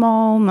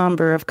small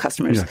number of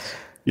customers. Yes.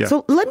 Yeah.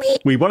 So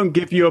we won't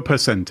give you a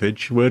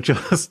percentage. We're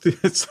just,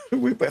 it's a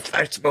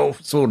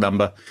small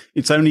number.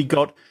 It's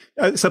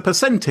a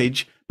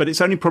percentage, but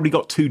it's only probably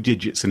got 2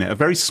 digits in it. A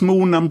very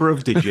small number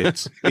of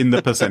digits in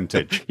the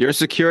percentage. Your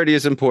security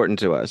is important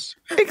to us.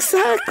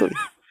 Exactly.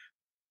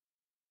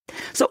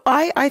 So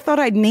I thought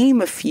I'd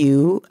name a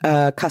few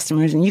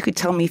customers, and you could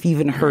tell me if you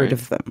even heard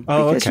of them.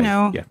 Oh, because,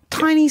 okay.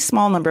 Tiny,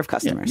 small number of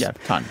customers. Yeah,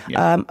 ton.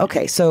 Yeah.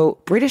 Okay, so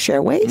British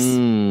Airways.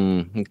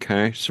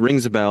 Okay, so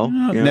rings a bell.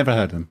 Never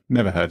heard them.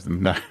 No.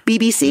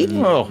 BBC.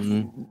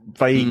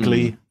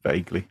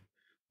 Vaguely.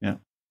 Yeah.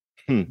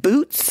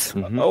 Boots.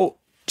 Mm-hmm. Oh.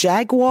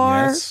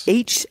 Jaguar, yes.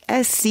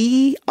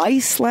 HSC,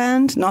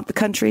 Iceland, not the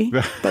country,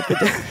 but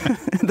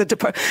the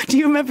department. Do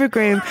you remember,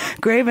 Graham?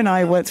 Graham and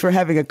I once were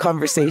having a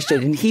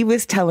conversation, and he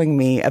was telling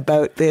me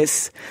about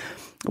this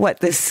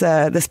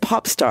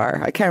pop star.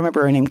 I can't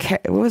remember her name.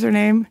 What was her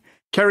name?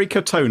 Kerry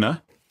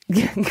Katona.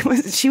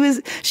 She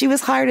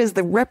was hired as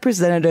the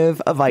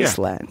representative of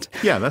Iceland.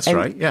 Yeah, that's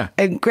right. Yeah.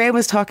 And Graham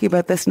was talking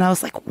about this, and I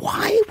was like,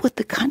 why would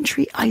the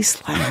country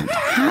Iceland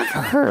have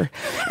her?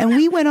 And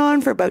we went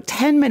on for about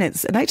 10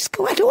 minutes, and I just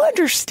go, I don't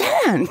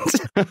understand.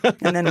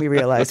 And then we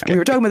realized we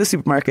were talking about the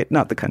supermarket,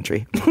 not the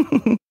country.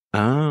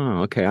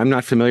 Oh, okay. I'm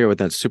not familiar with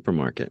that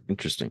supermarket.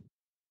 Interesting.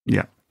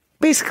 Yeah.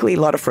 Basically, a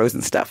lot of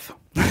frozen stuff.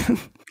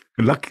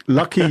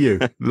 Lucky you.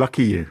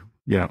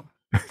 Yeah.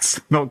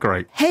 It's not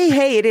great.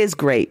 Hey, it is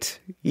great.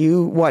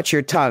 You watch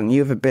your tongue.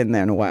 You haven't been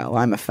there in a while.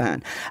 I'm a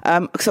fan.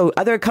 So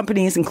other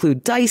companies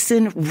include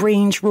Dyson,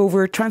 Range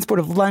Rover, Transport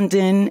of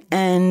London,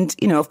 and,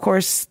 of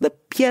course, the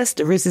pièce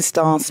de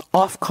résistance,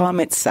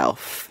 Ofcom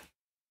itself.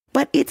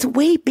 But it's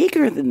way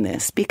bigger than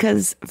this,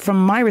 because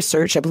from my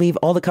research, I believe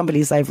all the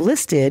companies I've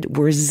listed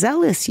were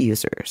Zealous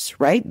users,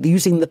 right?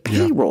 Using the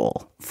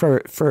payroll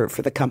for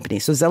the company.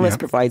 So Zealous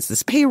provides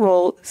this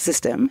payroll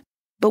system.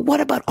 But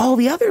what about all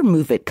the other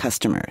MOVEit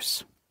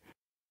customers?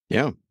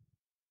 Yeah.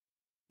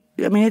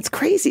 I mean, it's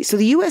crazy. So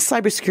the U.S.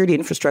 Cybersecurity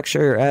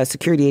Infrastructure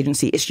Security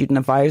Agency issued an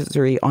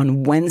advisory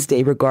on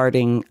Wednesday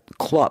regarding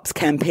Clop's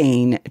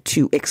campaign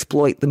to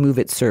exploit the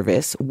MOVEit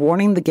service,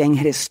 warning the gang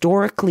had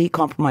historically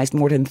compromised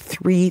more than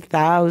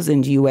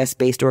 3,000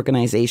 U.S.-based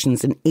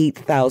organizations and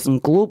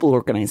 8,000 global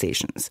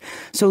organizations.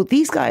 So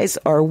these guys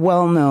are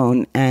well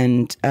known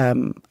and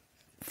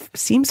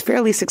seems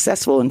fairly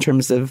successful in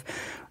terms of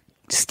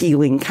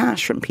stealing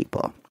cash from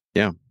people.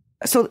 Yeah.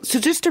 So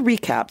just to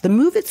recap, the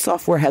MOVEit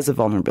software has a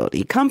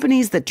vulnerability.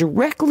 Companies that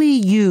directly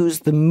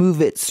use the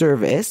MOVEit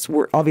service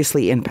were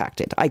obviously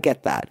impacted. I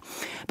get that.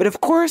 But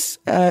of course,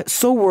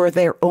 so were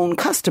their own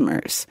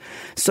customers.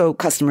 So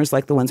customers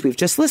like the ones we've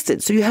just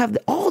listed. So you have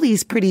all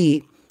these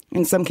pretty,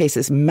 in some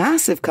cases,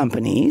 massive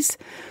companies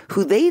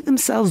who they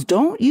themselves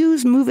don't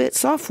use MOVEit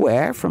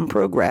software from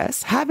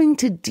Progress, having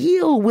to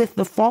deal with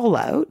the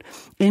fallout,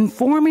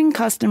 informing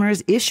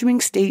customers, issuing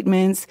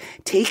statements,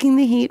 taking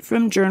the heat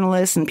from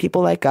journalists and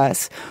people like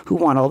us who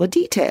want all the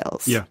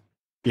details. Yeah.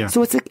 Yeah.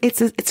 So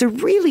it's a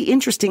really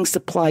interesting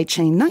supply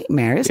chain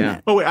nightmare, isn't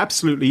it? Oh, it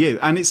absolutely is.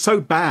 And it's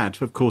so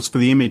bad, of course, for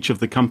the image of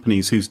the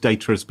companies whose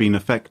data has been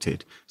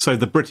affected. So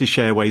the British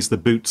Airways, the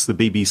Boots, the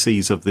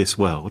BBCs of this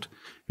world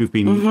who've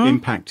been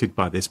impacted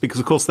by this. Because,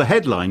 of course, the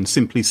headline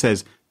simply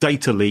says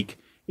data leak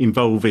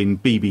involving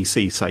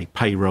BBC, say,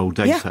 payroll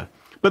data. Yeah.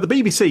 But the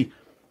BBC,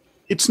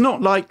 it's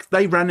not like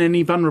they ran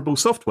any vulnerable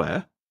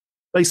software.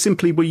 They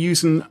simply were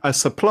using a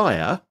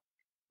supplier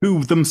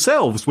who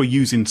themselves were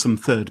using some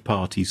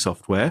third-party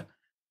software,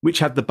 which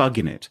had the bug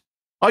in it.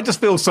 I just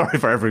feel sorry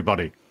for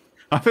everybody.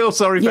 I feel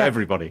sorry for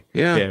everybody.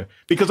 Yeah.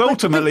 Because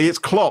ultimately it's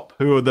Clop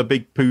who are the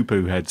big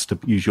poo-poo heads, to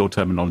use your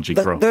terminology,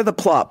 Carole. They're the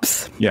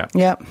plops. Yeah.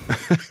 Yeah.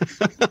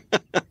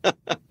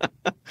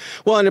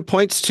 Well, and it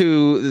points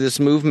to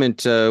this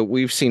movement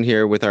we've seen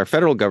here with our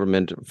federal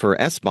government for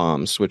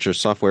SBOMs, which are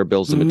software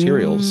bills of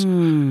materials,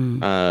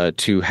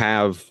 to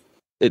have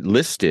it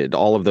listed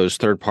all of those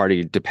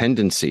third-party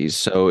dependencies.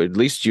 So at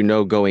least you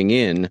know going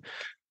in,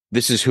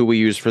 this is who we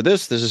use for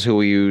this is who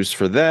we use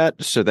for that,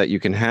 so that you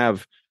can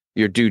have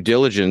your due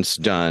diligence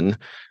done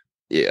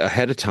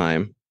ahead of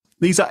time.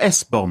 These are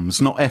S-bombs,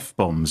 not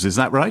F-bombs. Is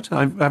that right?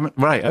 I haven't.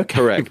 Right.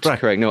 Okay.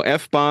 Correct. No,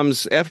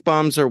 F-bombs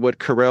are what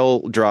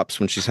Carole drops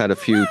when she's had a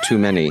few too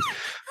many.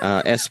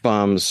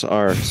 S-bombs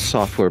are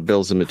software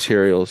bills of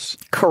materials.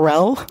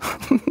 Carole?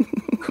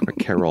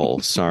 Carole,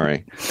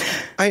 sorry.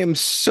 I am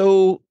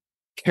so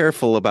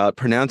careful about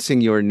pronouncing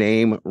your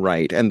name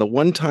right, and the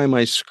one time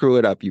I screw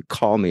it up, you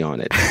call me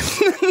on it.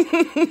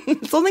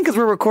 It's only because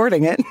we're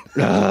recording it.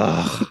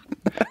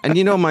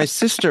 And my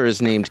sister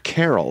is named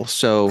Carole,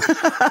 so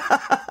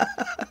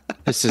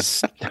this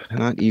is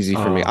not easy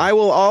for me. I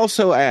will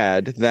also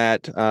add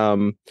that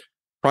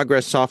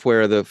Progress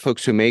Software, the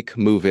folks who make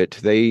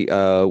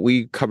MOVEit,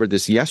 we covered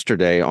this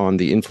yesterday on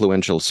the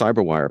influential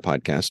Cyberwire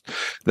podcast,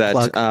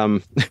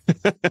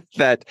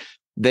 that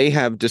they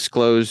have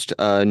disclosed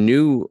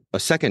a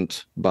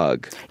second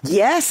bug.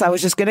 Yes, I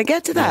was just going to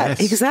get to that.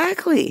 Yes.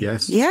 Exactly.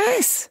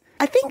 Yes.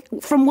 I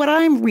think from what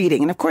I'm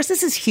reading, and of course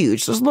this is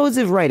huge, there's loads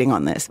of writing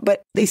on this,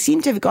 but they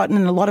seem to have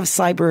gotten a lot of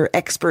cyber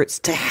experts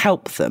to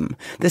help them.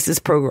 This is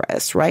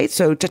Progress, right?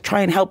 So to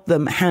try and help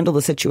them handle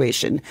the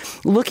situation.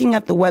 Looking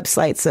at the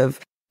websites of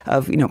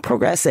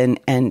Progress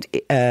and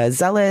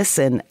Zealous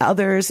and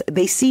others,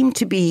 they seem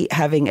to be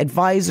having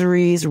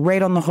advisories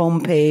right on the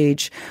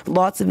homepage,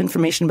 lots of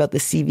information about the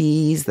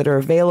CVEs that are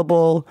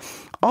available.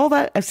 All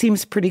that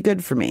seems pretty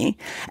good for me.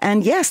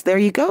 And yes, there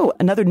you go.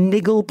 Another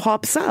niggle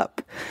pops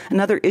up.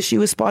 Another issue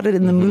is spotted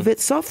in the MOVEit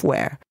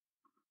software.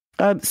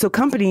 So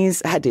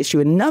companies had to issue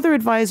another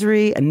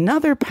advisory,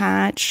 another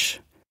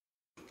patch.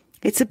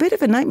 It's a bit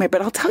of a nightmare,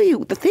 but I'll tell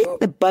you, the thing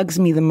that bugs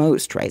me the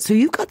most, right? So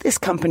you've got this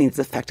company that's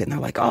affected, and they're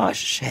like, oh,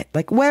 shit.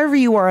 Like, wherever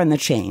you are in the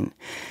chain,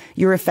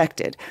 you're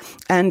affected.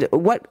 And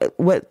what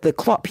the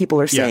Clop people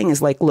are saying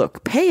is like,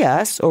 look, pay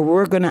us, or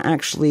we're going to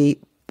actually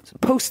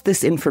post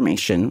this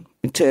information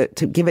to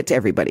give it to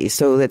everybody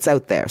so that's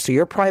out there. So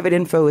your private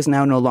info is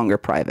now no longer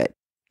private.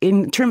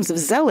 In terms of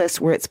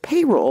Zealous, where it's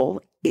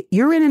payroll,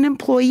 you're in an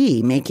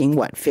employee making,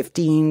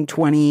 15,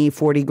 20,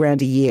 40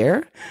 grand a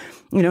year.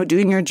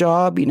 Doing your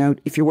job,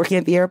 if you're working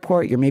at the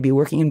airport, you're maybe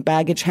working in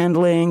baggage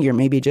handling, you're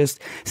maybe just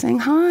saying,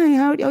 hi,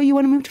 you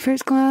want to move to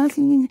first class?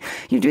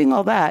 You're doing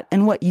all that.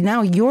 And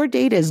now your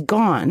data is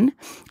gone.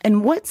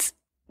 And what's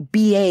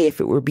BA, if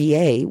it were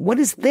BA, what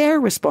is their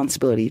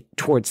responsibility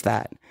towards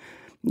that?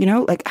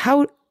 Like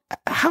how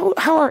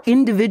are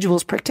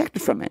individuals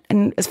protected from it?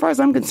 And as far as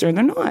I'm concerned,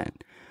 they're not.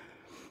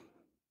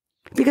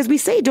 Because we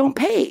say don't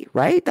pay,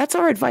 right? That's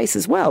our advice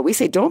as well. We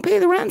say don't pay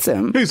the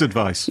ransom. Whose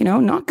advice?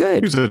 Not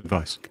good. Whose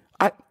advice?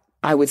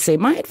 I would say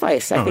my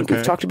advice. I think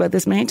we've talked about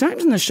this many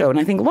times in the show. And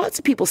I think lots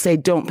of people say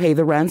don't pay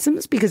the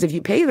ransoms, because if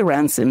you pay the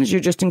ransoms, you're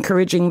just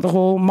encouraging the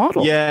whole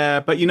model. Yeah,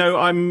 but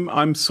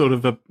I'm sort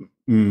of a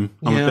bit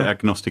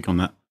agnostic on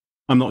that.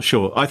 I'm not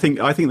sure. I think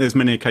there's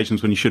many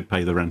occasions when you should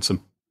pay the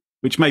ransom,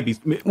 which may be.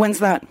 When's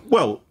that?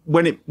 Well,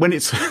 when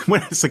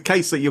it's a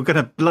case that you're going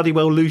to bloody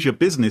well lose your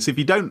business if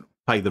you don't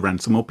pay the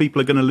ransom, or people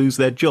are going to lose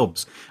their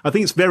jobs. I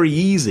think it's very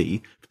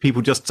easy for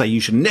people just say you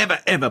should never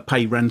ever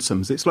pay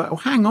ransoms. It's like, oh,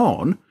 hang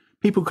on.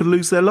 People could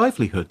lose their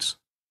livelihoods,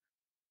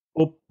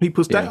 or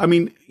people's debt. I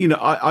mean,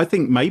 I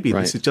think maybe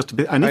this is just a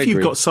bit. And if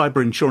you've got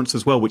cyber insurance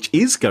as well, which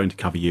is going to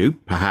cover you,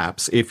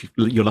 perhaps if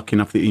you're lucky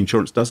enough that the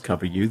insurance does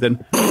cover you,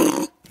 then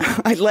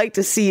I'd like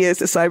to see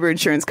as a cyber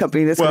insurance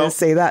company that's going to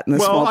say that in the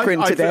small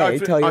print today.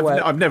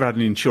 I've never had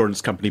an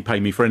insurance company pay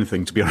me for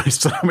anything, to be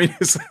honest. I mean,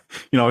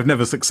 I've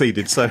never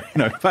succeeded. So,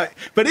 but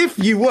if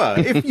you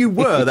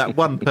were that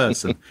one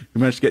person who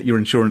managed to get your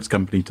insurance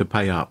company to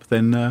pay up,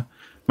 then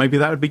maybe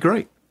that would be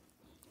great.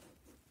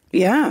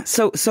 Yeah.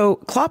 So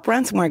Clop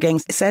Ransomware Gang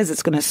says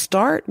it's going to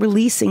start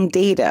releasing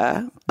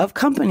data of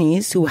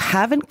companies who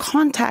haven't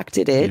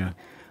contacted it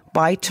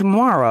by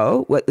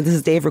tomorrow. This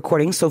is the day of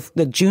recording, so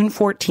the June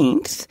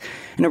 14th.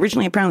 And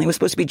originally, apparently, it was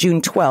supposed to be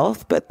June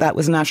 12th, but that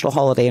was a national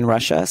holiday in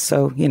Russia,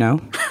 so,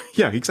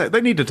 Yeah, exactly.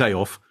 They need a day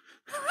off.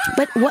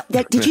 But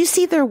did you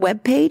see their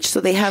webpage?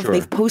 So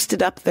they've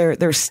posted up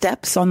their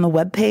steps on the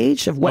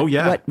webpage of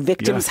what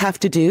victims have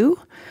to do.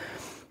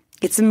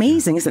 It's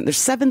amazing, isn't it? There's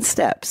 7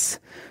 steps.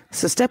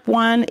 So step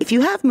 1, if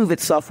you have MOVEit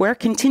software,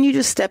 continue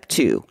to step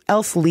 2,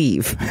 else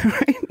leave,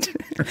 right?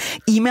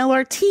 Email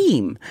our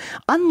team,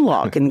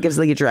 unlock, and gives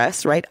the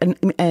address, right?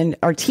 And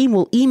our team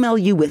will email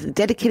you with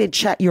dedicated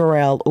chat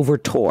URL over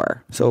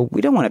Tor. So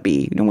we don't want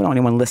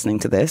anyone listening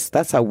to this.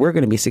 That's how we're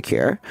going to be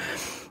secure.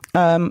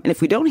 And if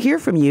we don't hear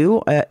from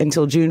you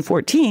until June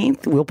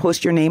 14th, we'll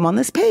post your name on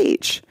this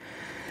page.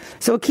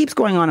 So it keeps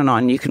going on and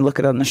on. You can look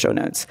it on the show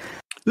notes.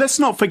 Let's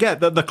not forget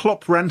that the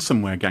Clop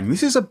Ransomware Gang,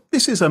 this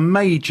is a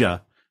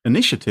major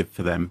initiative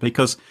for them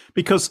because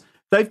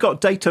they've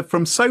got data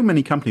from so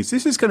many companies.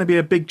 This is going to be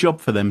a big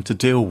job for them to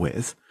deal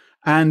with.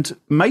 And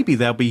maybe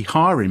they'll be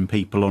hiring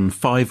people on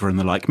Fiverr and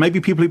the like. Maybe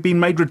people who've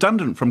been made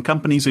redundant from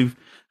companies who've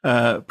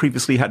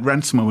previously had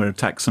ransomware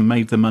attacks and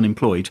made them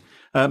unemployed.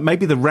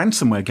 Maybe the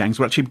ransomware gangs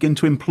will actually begin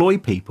to employ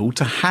people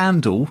to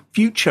handle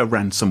future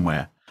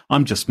ransomware.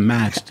 I'm just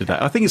mad today.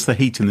 I think it's the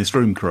heat in this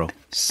room, Carole.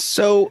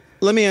 So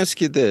let me ask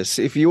you this.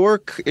 If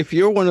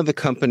you're one of the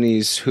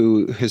companies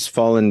who has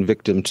fallen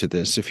victim to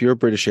this, if you're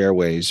British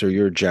Airways or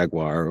you're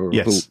Jaguar or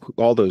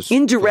all those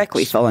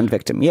indirectly fallen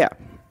victim, yeah.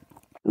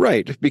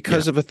 Right,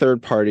 because of a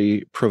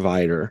third-party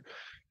provider.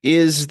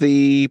 Is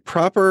the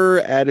proper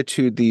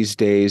attitude these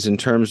days in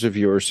terms of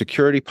your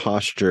security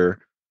posture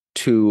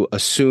to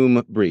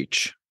assume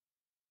breach?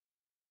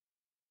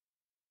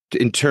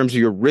 In terms of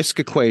your risk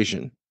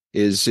equation,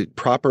 is it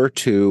proper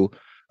to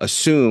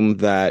assume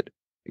that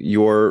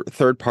your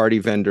third-party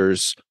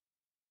vendors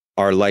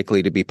are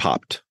likely to be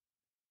popped?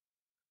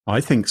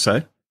 I think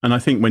so. And I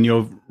think when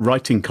you're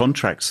writing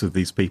contracts with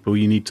these people,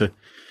 you need to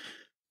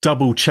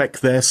double check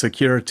their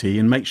security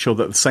and make sure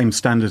that the same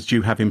standards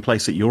you have in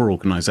place at your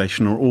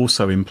organization are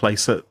also in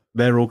place at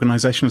their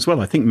organization as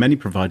well. I think many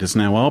providers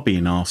now are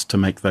being asked to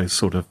make those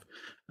sort of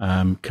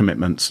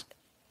commitments.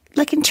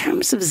 Like in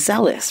terms of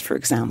Zealous, for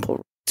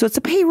example. So it's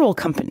a payroll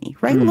company,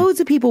 right? Loads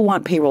of people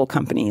want payroll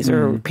companies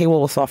or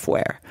payroll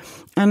software.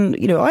 And,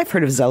 I've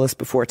heard of Zealous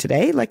before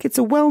today. Like it's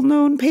a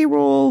well-known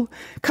payroll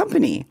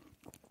company.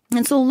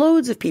 And so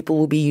loads of people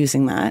will be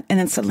using that and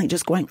then suddenly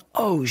just going,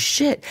 oh,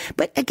 shit.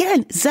 But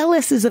again,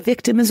 Zealous is a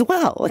victim as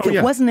well. Like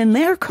it wasn't in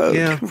their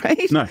code,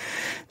 right? No.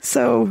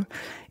 So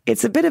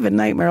it's a bit of a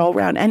nightmare all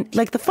around. And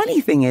like the funny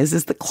thing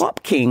is the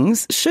Clop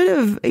Kings should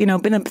have,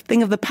 been a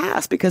thing of the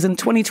past because in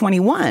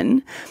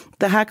 2021,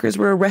 the hackers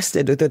were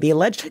arrested, or the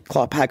alleged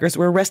Clop hackers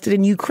were arrested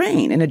in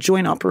Ukraine in a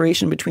joint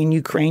operation between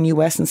Ukraine,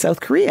 US, and South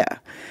Korea.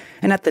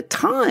 And at the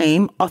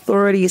time,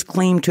 authorities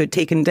claimed to have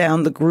taken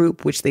down the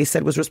group, which they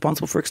said was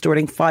responsible for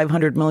extorting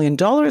 $500 million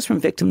from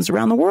victims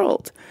around the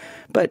world.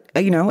 But,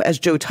 as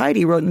Joe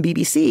Tidy wrote in the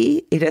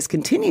BBC, it has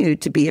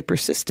continued to be a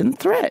persistent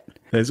threat.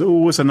 There's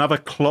always another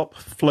Clop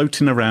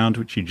floating around,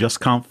 which you just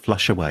can't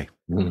flush away.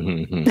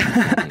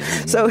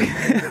 So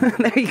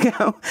there you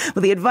go.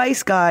 Well, the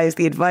advice, guys,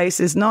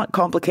 is not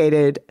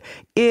complicated.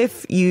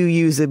 If you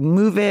use a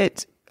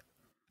MOVEit,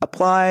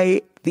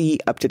 apply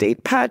the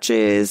up-to-date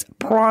patches,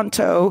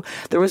 pronto.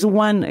 There was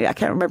one, I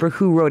can't remember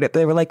who wrote it, but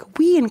they were like,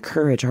 we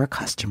encourage our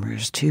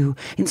customers to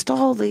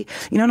install the,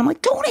 and I'm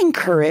like, don't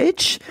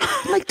encourage.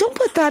 I'm like, don't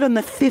put that on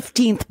the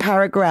 15th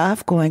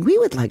paragraph going, we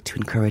would like to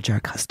encourage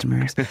our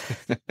customers.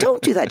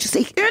 Don't do that. Just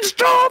say,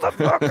 install the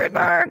fucking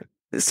thing.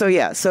 So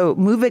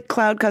MOVEit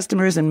Cloud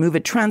customers and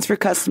MOVEit Transfer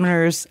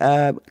customers,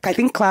 I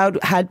think Cloud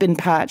had been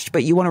patched,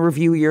 but you want to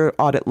review your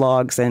audit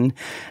logs and,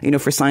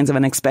 for signs of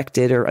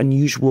unexpected or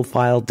unusual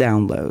file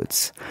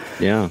downloads.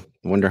 Yeah.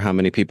 Wonder how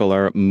many people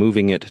are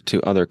moving it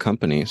to other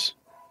companies.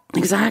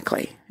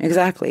 Exactly.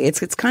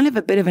 It's kind of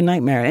a bit of a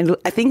nightmare. And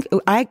I think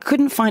I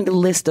couldn't find a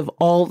list of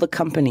all the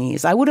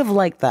companies. I would have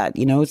liked that,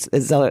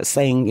 it's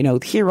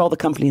saying, here are all the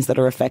companies that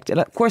are affected.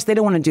 Of course, they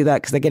don't want to do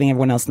that because they're getting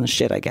everyone else in the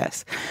shit, I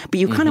guess.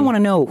 But you kind of want to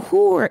know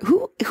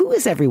who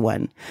is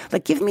everyone?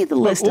 Like, give me the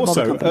list of all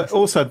the companies.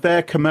 Also,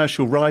 their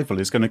commercial rival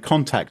is going to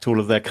contact all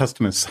of their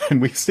customers.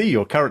 And we see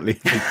you're currently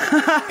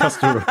a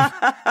customer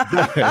of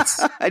theirs.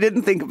 I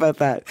didn't think about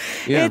that.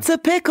 Yeah. It's a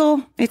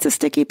pickle. It's a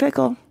sticky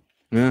pickle.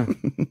 Yeah.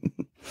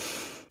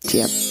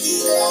 Yep.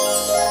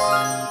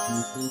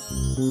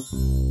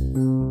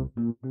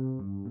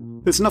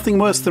 There's nothing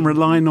worse than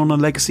relying on a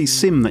legacy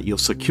SIM that your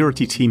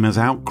security team has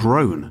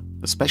outgrown,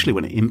 especially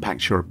when it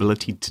impacts your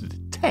ability to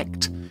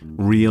detect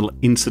real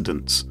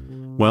incidents.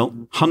 Well,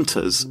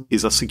 Hunters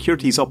is a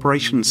Securities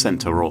Operations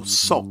Center, or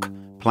SOC,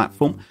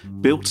 platform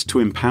built to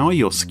empower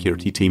your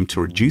security team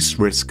to reduce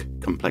risk,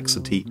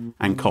 complexity,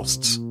 and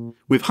costs.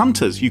 With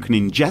Hunters, you can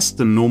ingest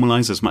and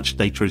normalize as much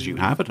data as you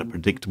have at a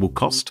predictable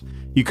cost.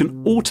 You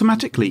can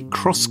automatically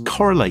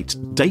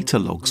cross-correlate data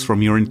logs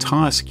from your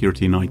entire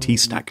security and IT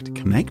stack to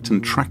connect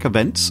and track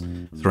events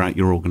throughout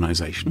your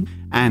organization.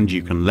 And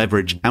you can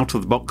leverage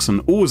out-of-the-box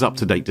and always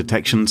up-to-date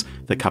detections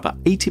that cover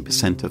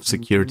 80% of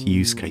security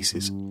use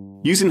cases.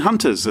 Using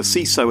Hunters, a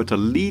CISO at a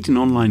leading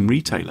online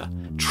retailer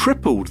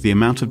tripled the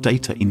amount of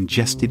data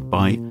ingested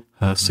by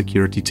her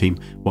security team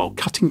while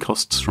cutting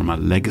costs from a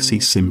legacy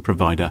SIM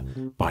provider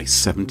by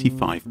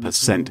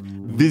 75%.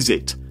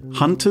 Visit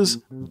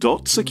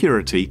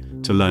hunters.security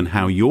to learn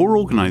how your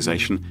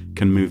organization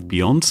can move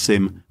beyond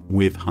SIM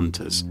with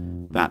Hunters.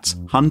 That's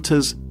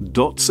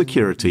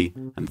hunters.security,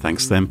 and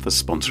thanks to them for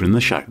sponsoring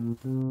the show.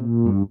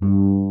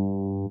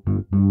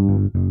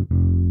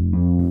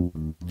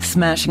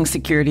 Smashing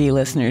Security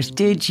listeners,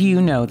 did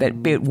you know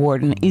that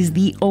Bitwarden is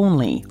the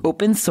only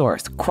open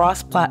source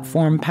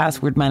cross-platform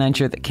password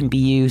manager that can be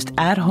used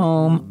at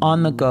home,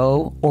 on the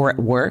go, or at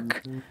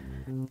work?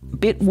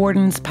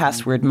 Bitwarden's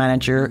password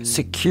manager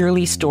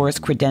securely stores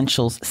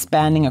credentials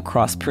spanning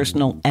across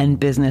personal and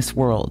business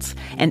worlds,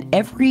 and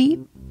every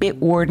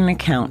Bitwarden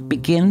account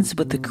begins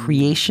with the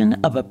creation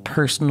of a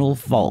personal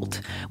vault,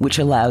 which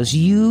allows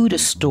you to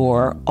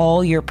store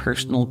all your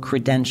personal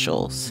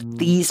credentials.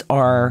 These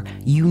are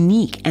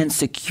unique and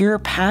secure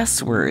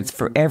passwords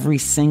for every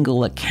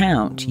single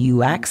account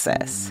you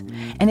access.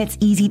 And it's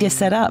easy to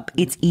set up.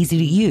 It's easy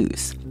to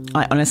use.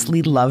 I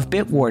honestly love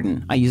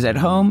Bitwarden. I use it at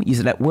home,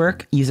 use it at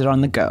work, use it on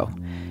the go.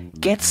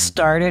 Get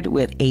started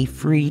with a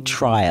free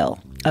trial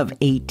of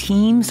a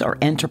Teams or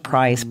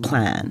Enterprise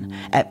plan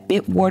at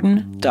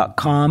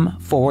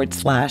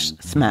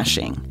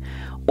bitwarden.com/smashing.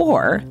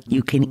 Or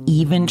you can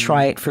even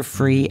try it for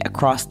free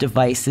across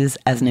devices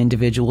as an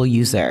individual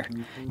user.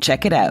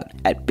 Check it out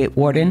at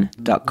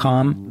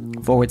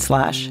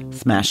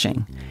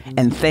bitwarden.com/smashing.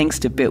 And thanks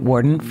to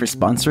Bitwarden for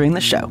sponsoring the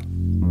show.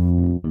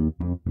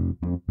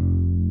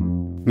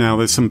 Now,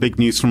 there's some big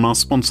news from our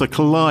sponsor,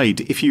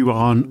 Collide. If you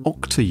are an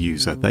Okta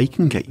user, they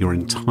can get your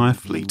entire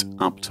fleet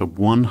up to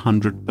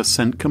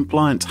 100%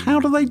 compliant.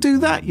 How do they do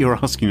that, you're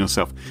asking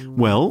yourself?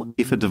 Well,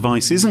 if a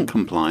device isn't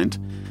compliant,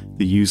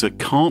 the user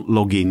can't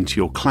log into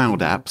your cloud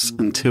apps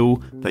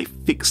until they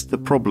fix the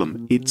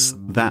problem. It's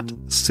that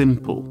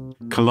simple.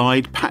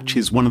 Collide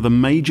patches one of the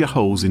major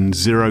holes in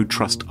zero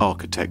trust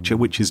architecture,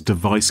 which is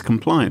device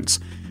compliance.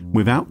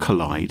 Without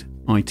Collide,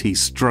 IT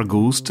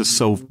struggles to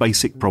solve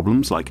basic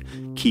problems like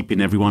keeping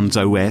everyone's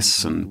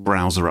OS and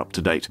browser up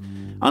to date.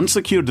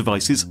 Unsecured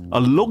devices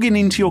are logging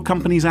into your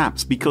company's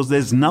apps because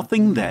there's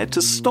nothing there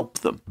to stop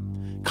them.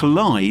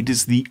 Collide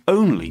is the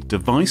only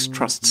device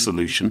trust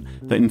solution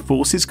that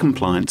enforces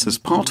compliance as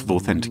part of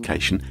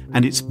authentication,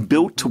 and it's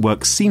built to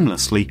work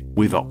seamlessly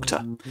with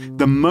Okta.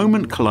 The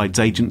moment Collide's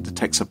agent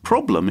detects a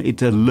problem, it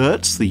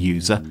alerts the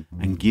user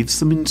and gives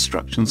them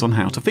instructions on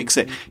how to fix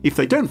it. If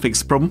they don't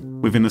fix the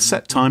problem within a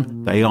set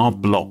time, they are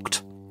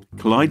blocked.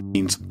 Collide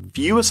means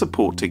fewer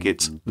support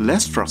tickets,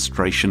 less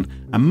frustration,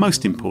 and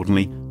most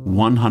importantly,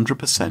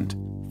 100%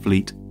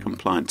 fleet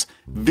compliance.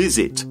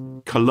 Visit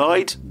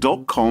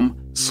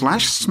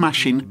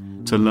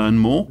collide.com/smashing to learn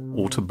more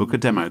or to book a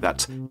demo.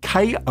 That's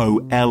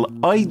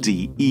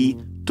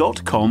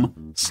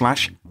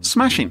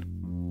KOLIDE.com/smashing.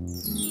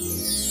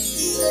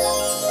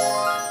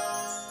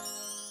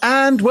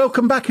 And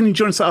welcome back, and you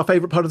join us at our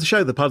favourite part of the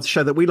show, the part of the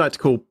show that we like to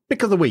call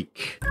Pick of the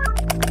Week.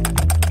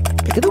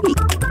 Pick of the Week.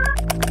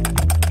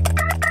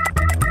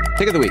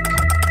 Pick of the Week.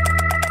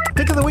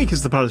 Pick of the Week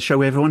is the part of the show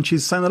where everyone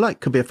chooses something they like.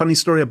 Could be a funny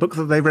story, a book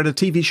that they've read, a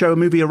TV show, a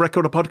movie, a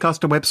record, a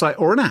podcast, a website,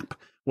 or an app.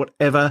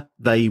 Whatever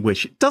they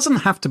wish. It doesn't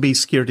have to be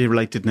security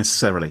related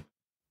necessarily.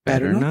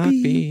 Better not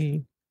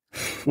be.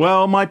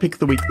 Well, my pick of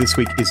the week this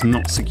week is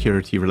not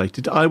security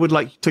related. I would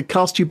like to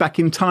cast you back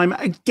in time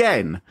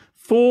again,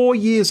 4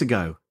 years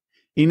ago,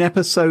 in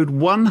episode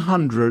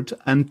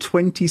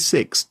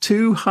 126,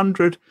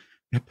 200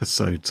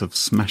 episodes of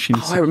Smashing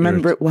Security. I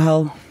remember it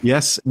well.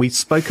 Yes, we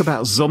spoke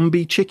about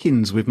zombie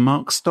chickens with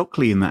Mark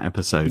Stockley in that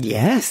episode.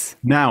 Yes.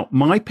 Now,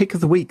 my pick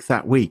of the week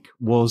that week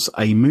was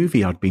a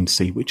movie I'd been to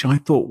see, which I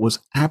thought was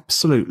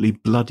absolutely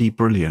bloody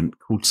brilliant,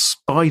 called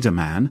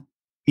Spider-Man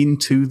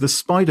Into the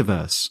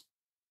Spider-Verse.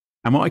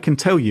 And what I can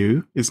tell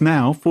you is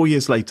now, 4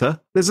 years later,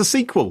 there's a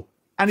sequel,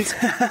 and it's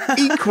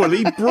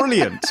equally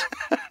brilliant.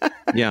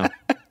 Yeah.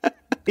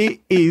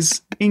 It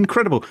is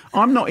incredible.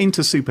 I'm not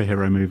into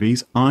superhero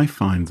movies. I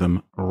find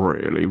them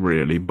really,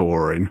 really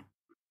boring.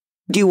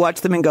 Do you watch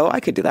them and go, I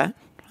could do that?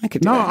 I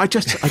could do that. No, I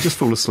just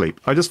fall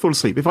asleep.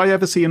 If I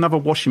ever see another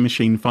washing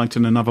machine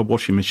fighting another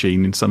washing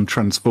machine in some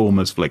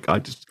Transformers flick, I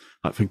just,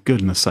 like, for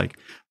goodness sake.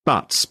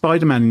 But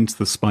Spider-Man Into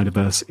the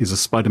Spider-Verse is a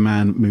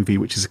Spider-Man movie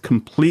which is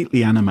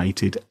completely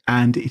animated,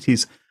 and it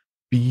is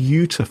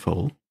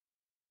beautiful.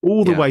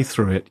 All the way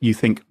through it, you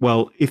think,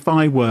 well, if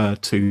I were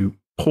to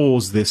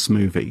pause this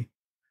movie,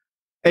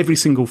 every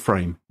single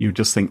frame, you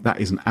just think that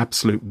is an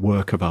absolute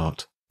work of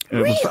art.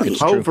 Really? A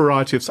whole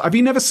variety of... Have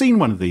you never seen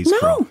one of these?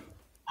 No.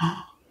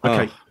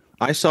 Okay.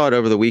 I saw it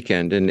over the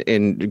weekend,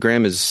 and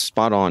Graham is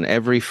spot on.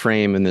 Every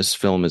frame in this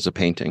film is a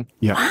painting.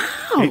 Yeah.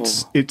 Wow.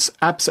 It's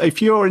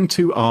if you're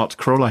into art,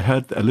 Carole, I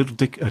heard a little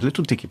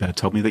Dicky Bird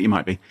told me that you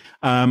might be.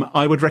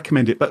 I would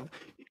recommend it, but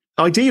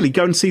ideally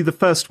go and see the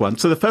first one.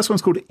 So the first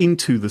one's called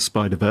Into the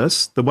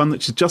Spider-Verse. The one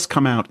that's just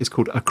come out is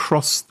called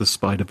Across the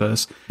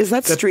Spider-Verse. Is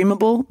that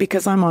streamable?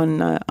 Because I'm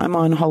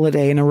on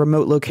holiday in a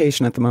remote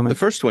location at the moment. The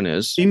first one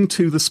is.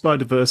 Into the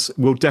Spider-Verse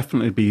will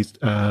definitely be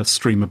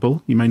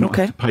streamable. You may not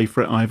have to pay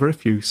for it either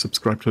if you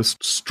subscribe to a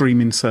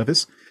streaming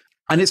service.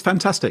 And it's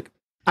fantastic.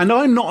 And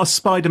I'm not a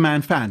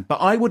Spider-Man fan, but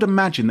I would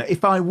imagine that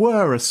if I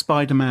were a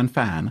Spider-Man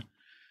fan,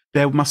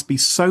 there must be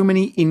so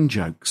many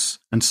in-jokes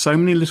and so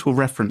many little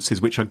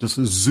references which are just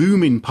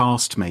zooming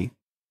past me.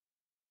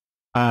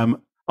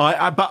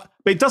 But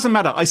it doesn't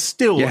matter. I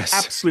still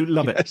absolutely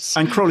love it.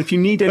 And Carole, if you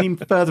need any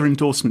further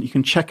endorsement, you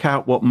can check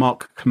out what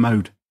Mark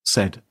Kermode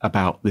said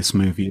about this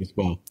movie as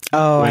well.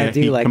 Oh, I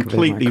do like it. He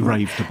completely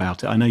raved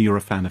about it. I know you're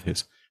a fan of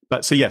his.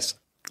 But so, yes.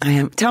 I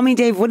am. Tell me,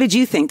 Dave, what did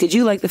you think? Did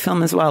you like the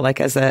film as well,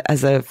 like as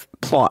a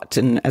plot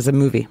and as a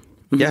movie?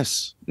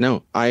 Yes.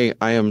 No, I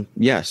am.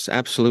 Yes,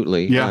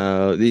 absolutely.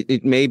 Yeah.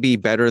 It may be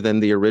better than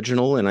the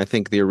original. And I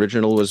think the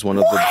original was one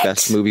of the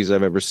best movies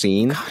I've ever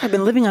seen. God, I've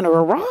been living under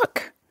a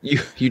rock.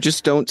 You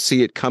just don't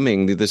see it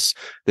coming, this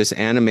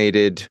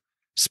animated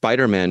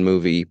Spider-Man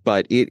movie,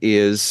 but it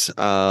is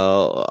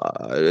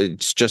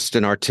it's just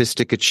an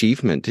artistic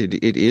achievement.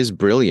 It is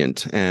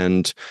brilliant.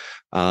 And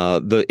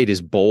it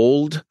is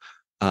bold.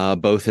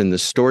 Both in the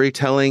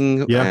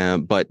storytelling,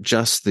 but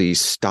just the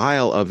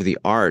style of the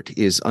art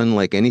is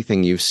unlike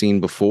anything you've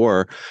seen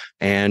before.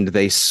 And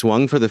they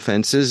swung for the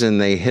fences and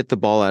they hit the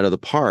ball out of the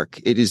park.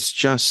 It is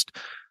just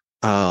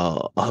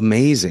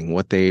amazing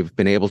what they've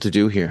been able to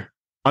do here.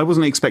 I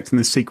wasn't expecting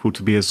the sequel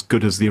to be as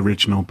good as the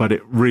original, but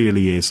it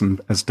really is. And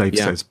as Dave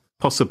says,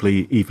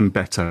 possibly even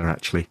better,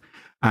 actually.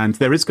 And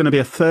there is going to be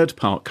a third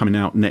part coming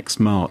out next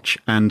March.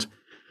 And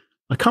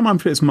I can't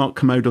remember if it's Mark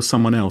Kermode or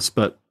someone else,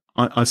 but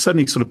I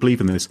certainly sort of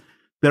believe in this.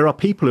 There are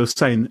people who are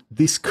saying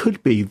this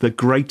could be the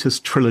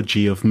greatest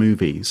trilogy of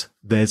movies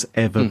there's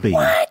ever been.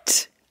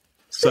 What?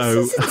 So,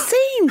 this is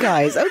insane,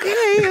 guys.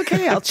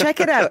 Okay. I'll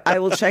check it out. I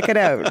will check it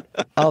out.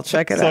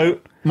 So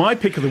my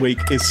pick of the week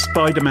is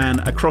Spider-Man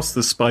Across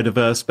the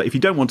Spider-Verse. But if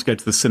you don't want to go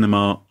to the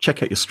cinema,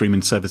 check out your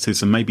streaming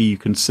services and maybe you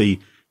can see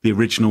the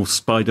original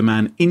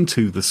Spider-Man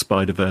Into the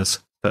Spider-Verse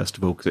first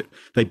of all, because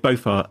they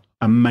both are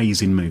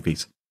amazing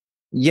movies.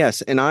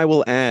 Yes, and I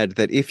will add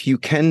that if you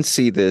can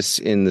see this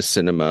in the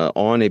cinema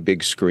on a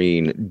big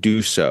screen,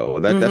 do so.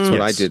 That's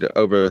what I did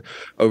over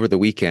the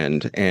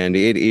weekend, and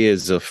it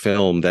is a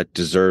film that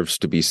deserves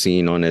to be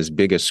seen on as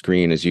big a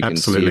screen as you can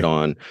see it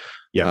on.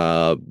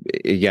 Yeah,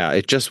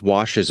 it just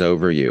washes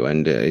over you,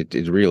 and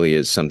it really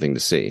is something to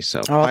see.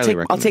 So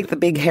I'll take the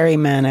big hairy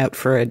man out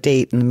for a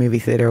date in the movie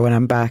theater when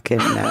I'm back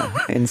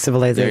in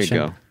civilization.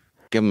 There you go.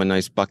 Give him a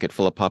nice bucket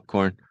full of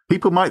popcorn.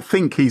 People might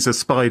think he's a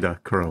spider,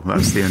 Carole.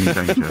 That's the only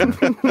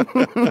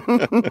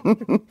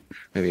danger.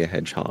 Maybe a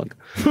hedgehog.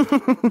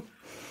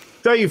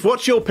 Dave,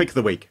 what's your pick of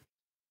the week?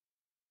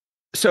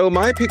 So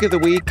my pick of the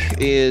week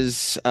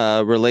is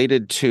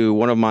related to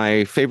one of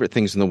my favorite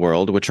things in the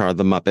world, which are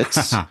the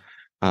Muppets.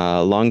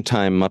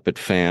 Longtime Muppet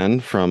fan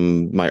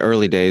from my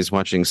early days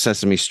watching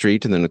Sesame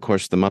Street and then, of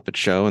course, The Muppet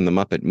Show and the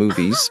Muppet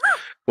movies.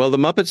 Well, the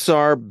Muppets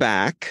are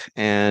back,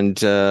 and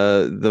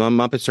the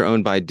Muppets are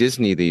owned by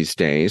Disney these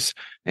days.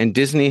 And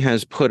Disney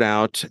has put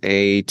out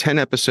a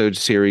 10-episode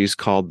series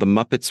called The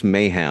Muppets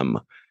Mayhem.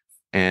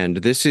 And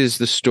this is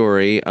the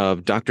story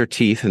of Dr.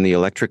 Teeth and the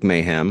Electric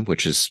Mayhem,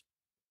 which is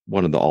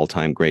one of the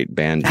all-time great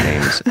band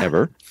names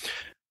ever.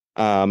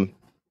 And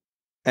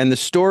the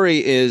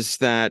story is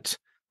that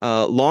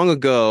long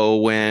ago,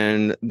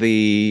 when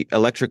the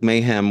Electric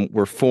Mayhem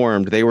were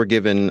formed, they were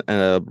given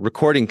a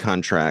recording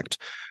contract,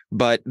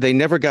 but they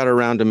never got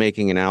around to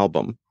making an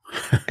album.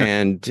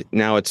 And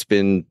now it's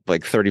been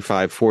like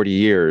 35, 40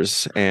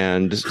 years,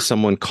 and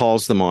someone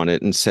calls them on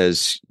it and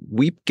says,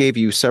 we gave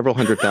you several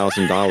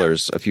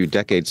 $100,000 a few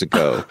decades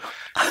ago,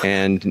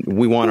 and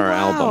we want our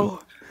album.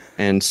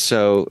 And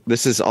so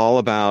this is all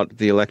about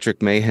the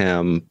Electric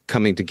Mayhem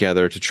coming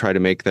together to try to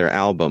make their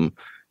album.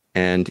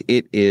 And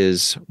it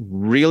is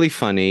really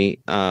funny.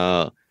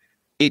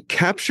 It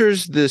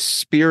captures the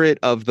spirit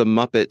of the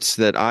Muppets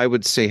that I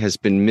would say has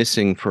been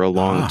missing for a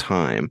long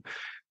time.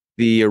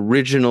 The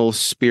original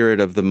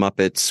spirit of the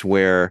Muppets,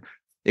 where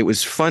it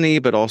was funny,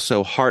 but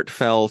also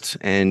heartfelt,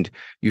 and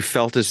you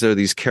felt as though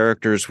these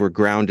characters were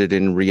grounded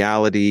in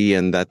reality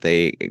and that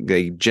they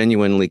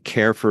genuinely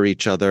care for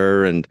each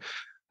other. And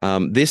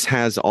this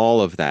has all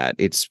of that.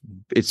 It's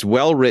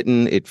well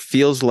written. It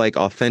feels like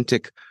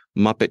authentic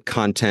Muppet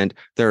content.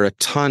 There are a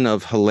ton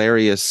of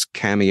hilarious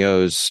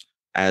cameos,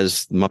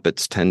 as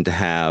Muppets tend to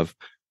have.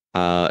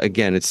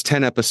 Again, it's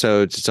 10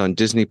 episodes. It's on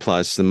Disney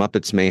Plus. The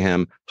Muppets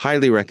Mayhem,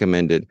 highly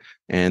recommended.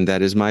 And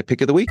that is my pick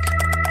of the week.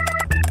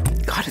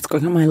 God, God, it's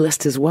going on my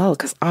list as well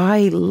because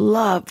I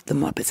loved the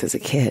Muppets as a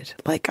kid.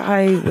 Like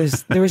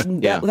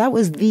that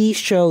was the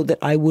show that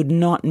I would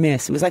not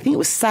miss. I think it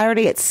was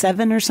Saturday at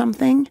 7 or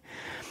something.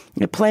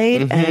 It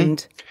played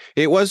and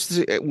it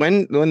was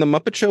when the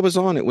Muppet Show was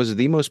on. It was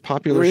the most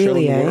popular show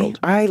in the world.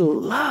 I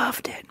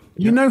loved it.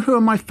 You know who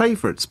are my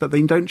favourites, but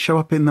they don't show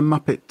up in the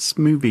Muppets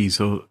movies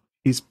or.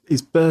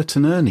 Is Bert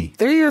and Ernie.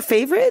 They're your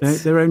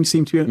favorites? They only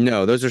seem to be...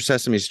 No, those are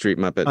Sesame Street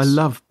Muppets. I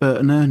love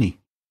Bert and Ernie.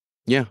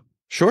 Yeah,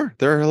 sure.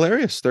 They're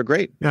hilarious. They're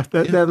great. Yeah,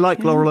 they're like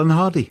Laurel and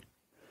Hardy.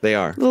 They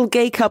are. Little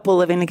gay couple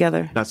living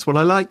together. That's what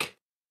I like.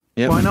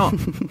 Yep. Why not?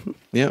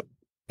 Yep,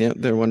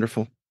 they're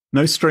wonderful.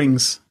 No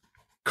strings.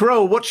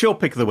 Carole, what's your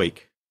pick of the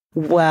week?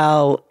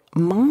 Well,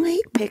 my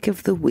pick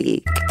of the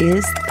week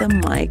is the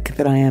mic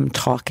that I am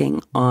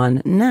talking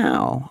on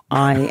now.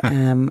 I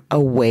am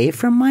away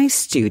from my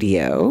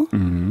studio.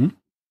 Mm-hmm.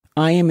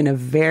 I am in a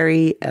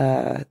very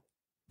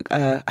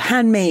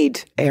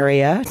handmade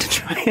area to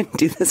try and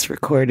do this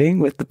recording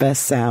with the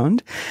best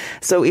sound.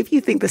 So if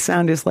you think the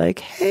sound is like,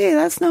 hey,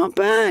 that's not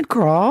bad,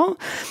 Carole,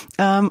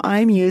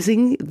 I'm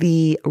using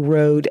the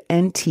Rode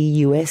NT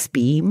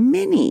USB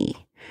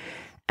Mini.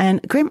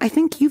 And Graham, I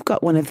think you've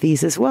got one of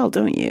these as well,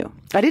 don't you?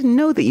 I didn't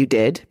know that you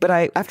did, but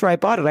after I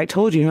bought it, I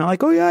told you, and I'm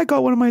like, oh yeah, I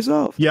got one of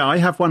myself. Yeah, I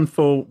have one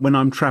for when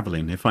I'm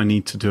traveling, if I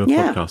need to do a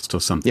podcast or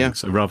something. Yeah,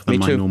 so rather than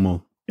my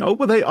normal. Oh,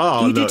 well, they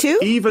are. You do too?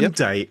 Even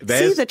Dave.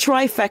 See the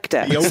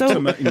trifecta. The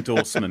ultimate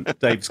endorsement.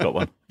 Dave's got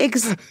one.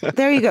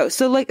 There you go.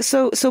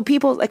 So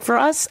people, like for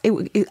us,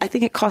 I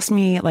think it cost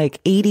me like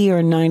 80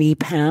 or 90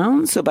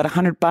 pounds, so about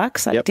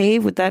 $100. Yep.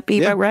 Dave, would that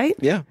be about right?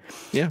 Yeah.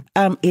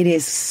 It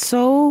is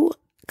so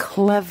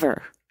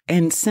clever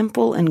and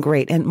simple and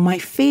great. And my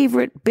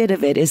favorite bit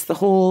of it is the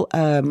whole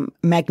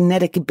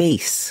magnetic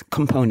base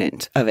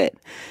component of it.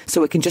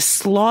 So it can just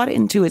slot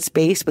into its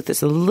base with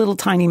this little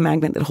tiny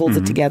magnet that holds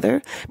it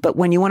together. But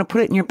when you want to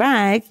put it in your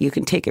bag, you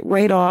can take it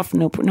right off.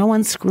 No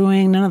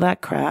unscrewing, none of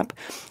that crap.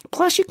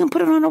 Plus, you can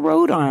put it on a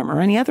Rode arm or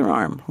any other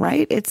arm,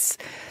 right? It's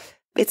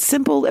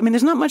simple. I mean,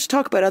 there's not much to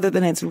talk about other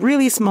than it's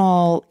really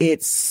small.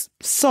 It's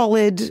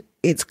solid.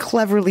 It's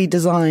cleverly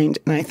designed.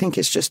 And I think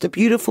it's just a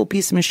beautiful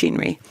piece of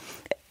machinery.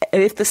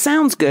 If the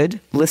sound's good,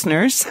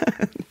 listeners.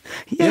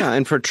 Yeah,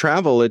 and for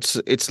travel,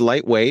 it's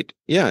lightweight.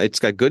 Yeah, it's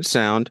got good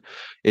sound.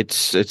 It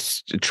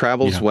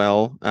travels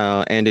well,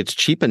 and it's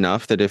cheap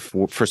enough that if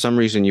for some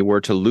reason you were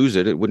to lose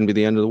it, it wouldn't be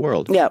the end of the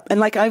world. Yeah, and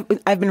like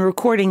I've been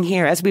recording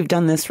here as we've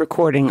done this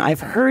recording,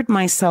 I've heard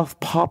myself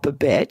pop a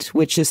bit,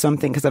 which is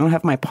something because I don't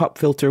have my pop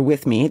filter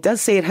with me. It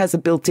does say it has a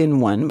built-in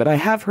one, but I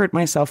have heard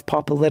myself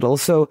pop a little.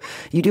 So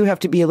you do have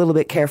to be a little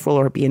bit careful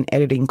or be an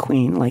editing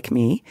queen like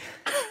me.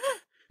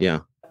 Yeah.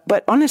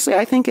 But honestly,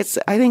 I think it's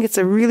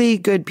a really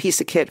good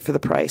piece of kit for the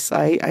price.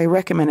 I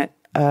recommend it.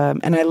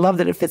 And I love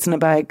that it fits in a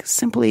bag.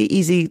 Simply,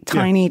 easy,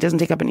 tiny, doesn't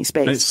take up any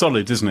space. And it's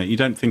solid, isn't it? You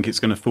don't think it's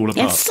going to fall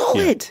apart. It's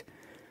solid.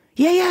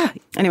 Yeah.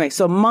 Anyway,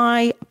 so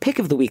my pick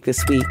of the week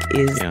this week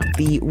is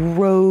the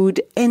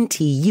Rode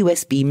NT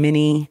USB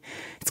Mini.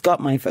 It's got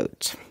my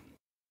vote.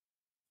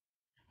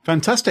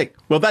 Fantastic.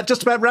 Well, that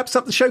just about wraps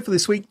up the show for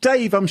this week.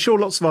 Dave, I'm sure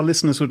lots of our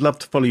listeners would love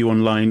to follow you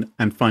online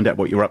and find out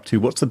what you're up to.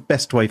 What's the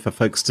best way for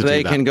folks to do that?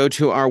 They can go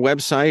to our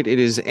website. It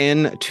is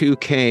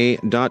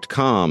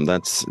n2k.com.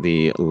 That's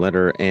the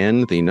letter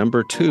N, the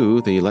number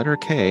 2, the letter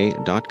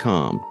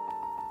K.com.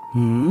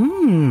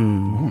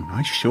 Oh,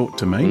 nice short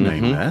domain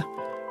name there.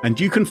 And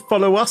you can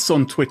follow us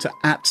on Twitter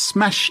at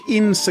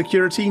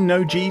SmashInSecurity.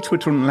 No G.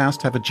 Twitter won't allow us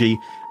to have a G.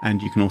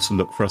 And you can also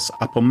look for us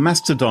up on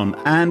Mastodon.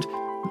 And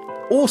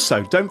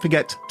also, don't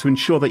forget to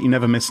ensure that you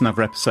never miss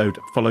another episode.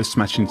 Follow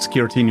Smashing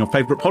Security in your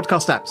favourite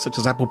podcast apps, such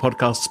as Apple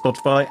Podcasts,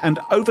 Spotify, and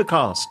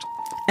Overcast.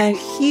 And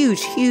huge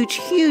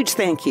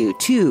thank you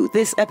to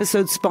this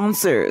episode's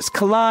sponsors,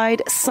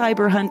 Collide,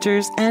 Cyber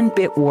Hunters, and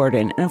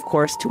Bitwarden. And of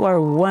course, to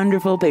our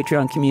wonderful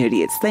Patreon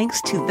community. It's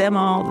thanks to them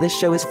all this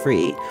show is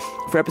free.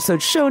 For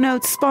episode show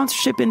notes,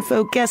 sponsorship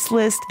info, guest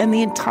list, and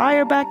the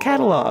entire back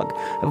catalog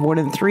of more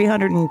than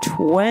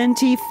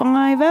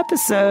 325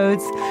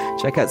 episodes,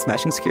 check out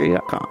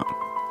SmashingSecurity.com.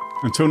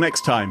 Until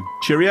next time,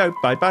 cheerio,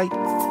 bye-bye. Bye.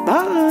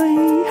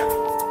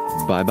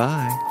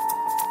 Bye-bye.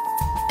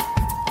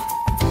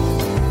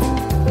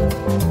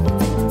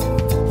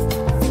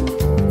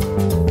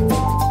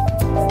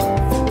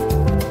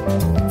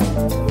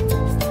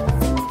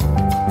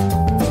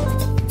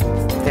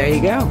 There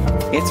you go.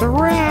 It's a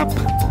wrap.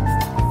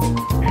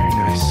 Very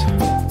nice.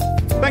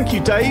 Thank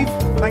you, Dave.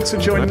 Thanks for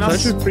joining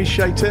us. Pleasure.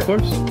 Appreciate it. Of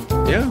course.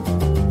 Yeah.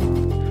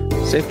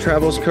 Safe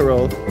travels,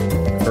 Carole.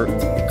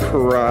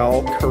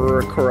 Corral.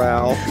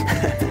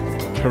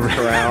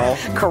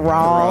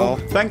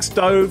 Thanks,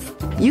 Dove.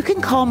 You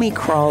can call me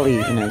Crawley,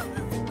 you know.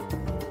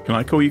 Can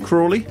I call you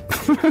Crawley?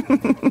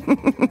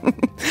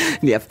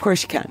 Yeah, of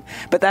course you can.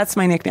 But that's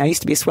my nickname. I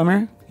used to be a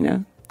swimmer, you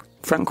know.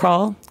 Front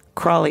crawl,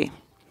 Crawley.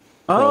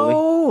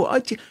 Oh,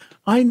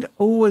 I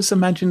always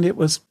imagined it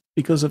was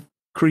because of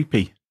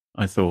creepy,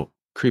 I thought.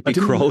 Creepy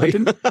Crawley.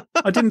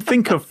 I didn't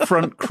think of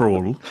front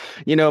crawl.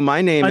 You know,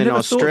 my name in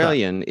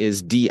Australian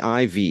is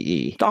Dive.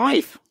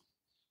 Dive.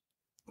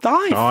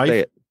 Say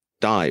it.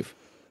 Dive.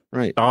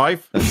 Right.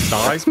 Dive.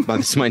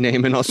 That's my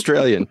name in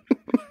Australian.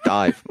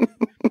 Dive.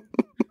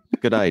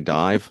 Good day,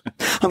 Dive.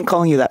 I'm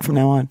calling you that from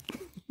now on.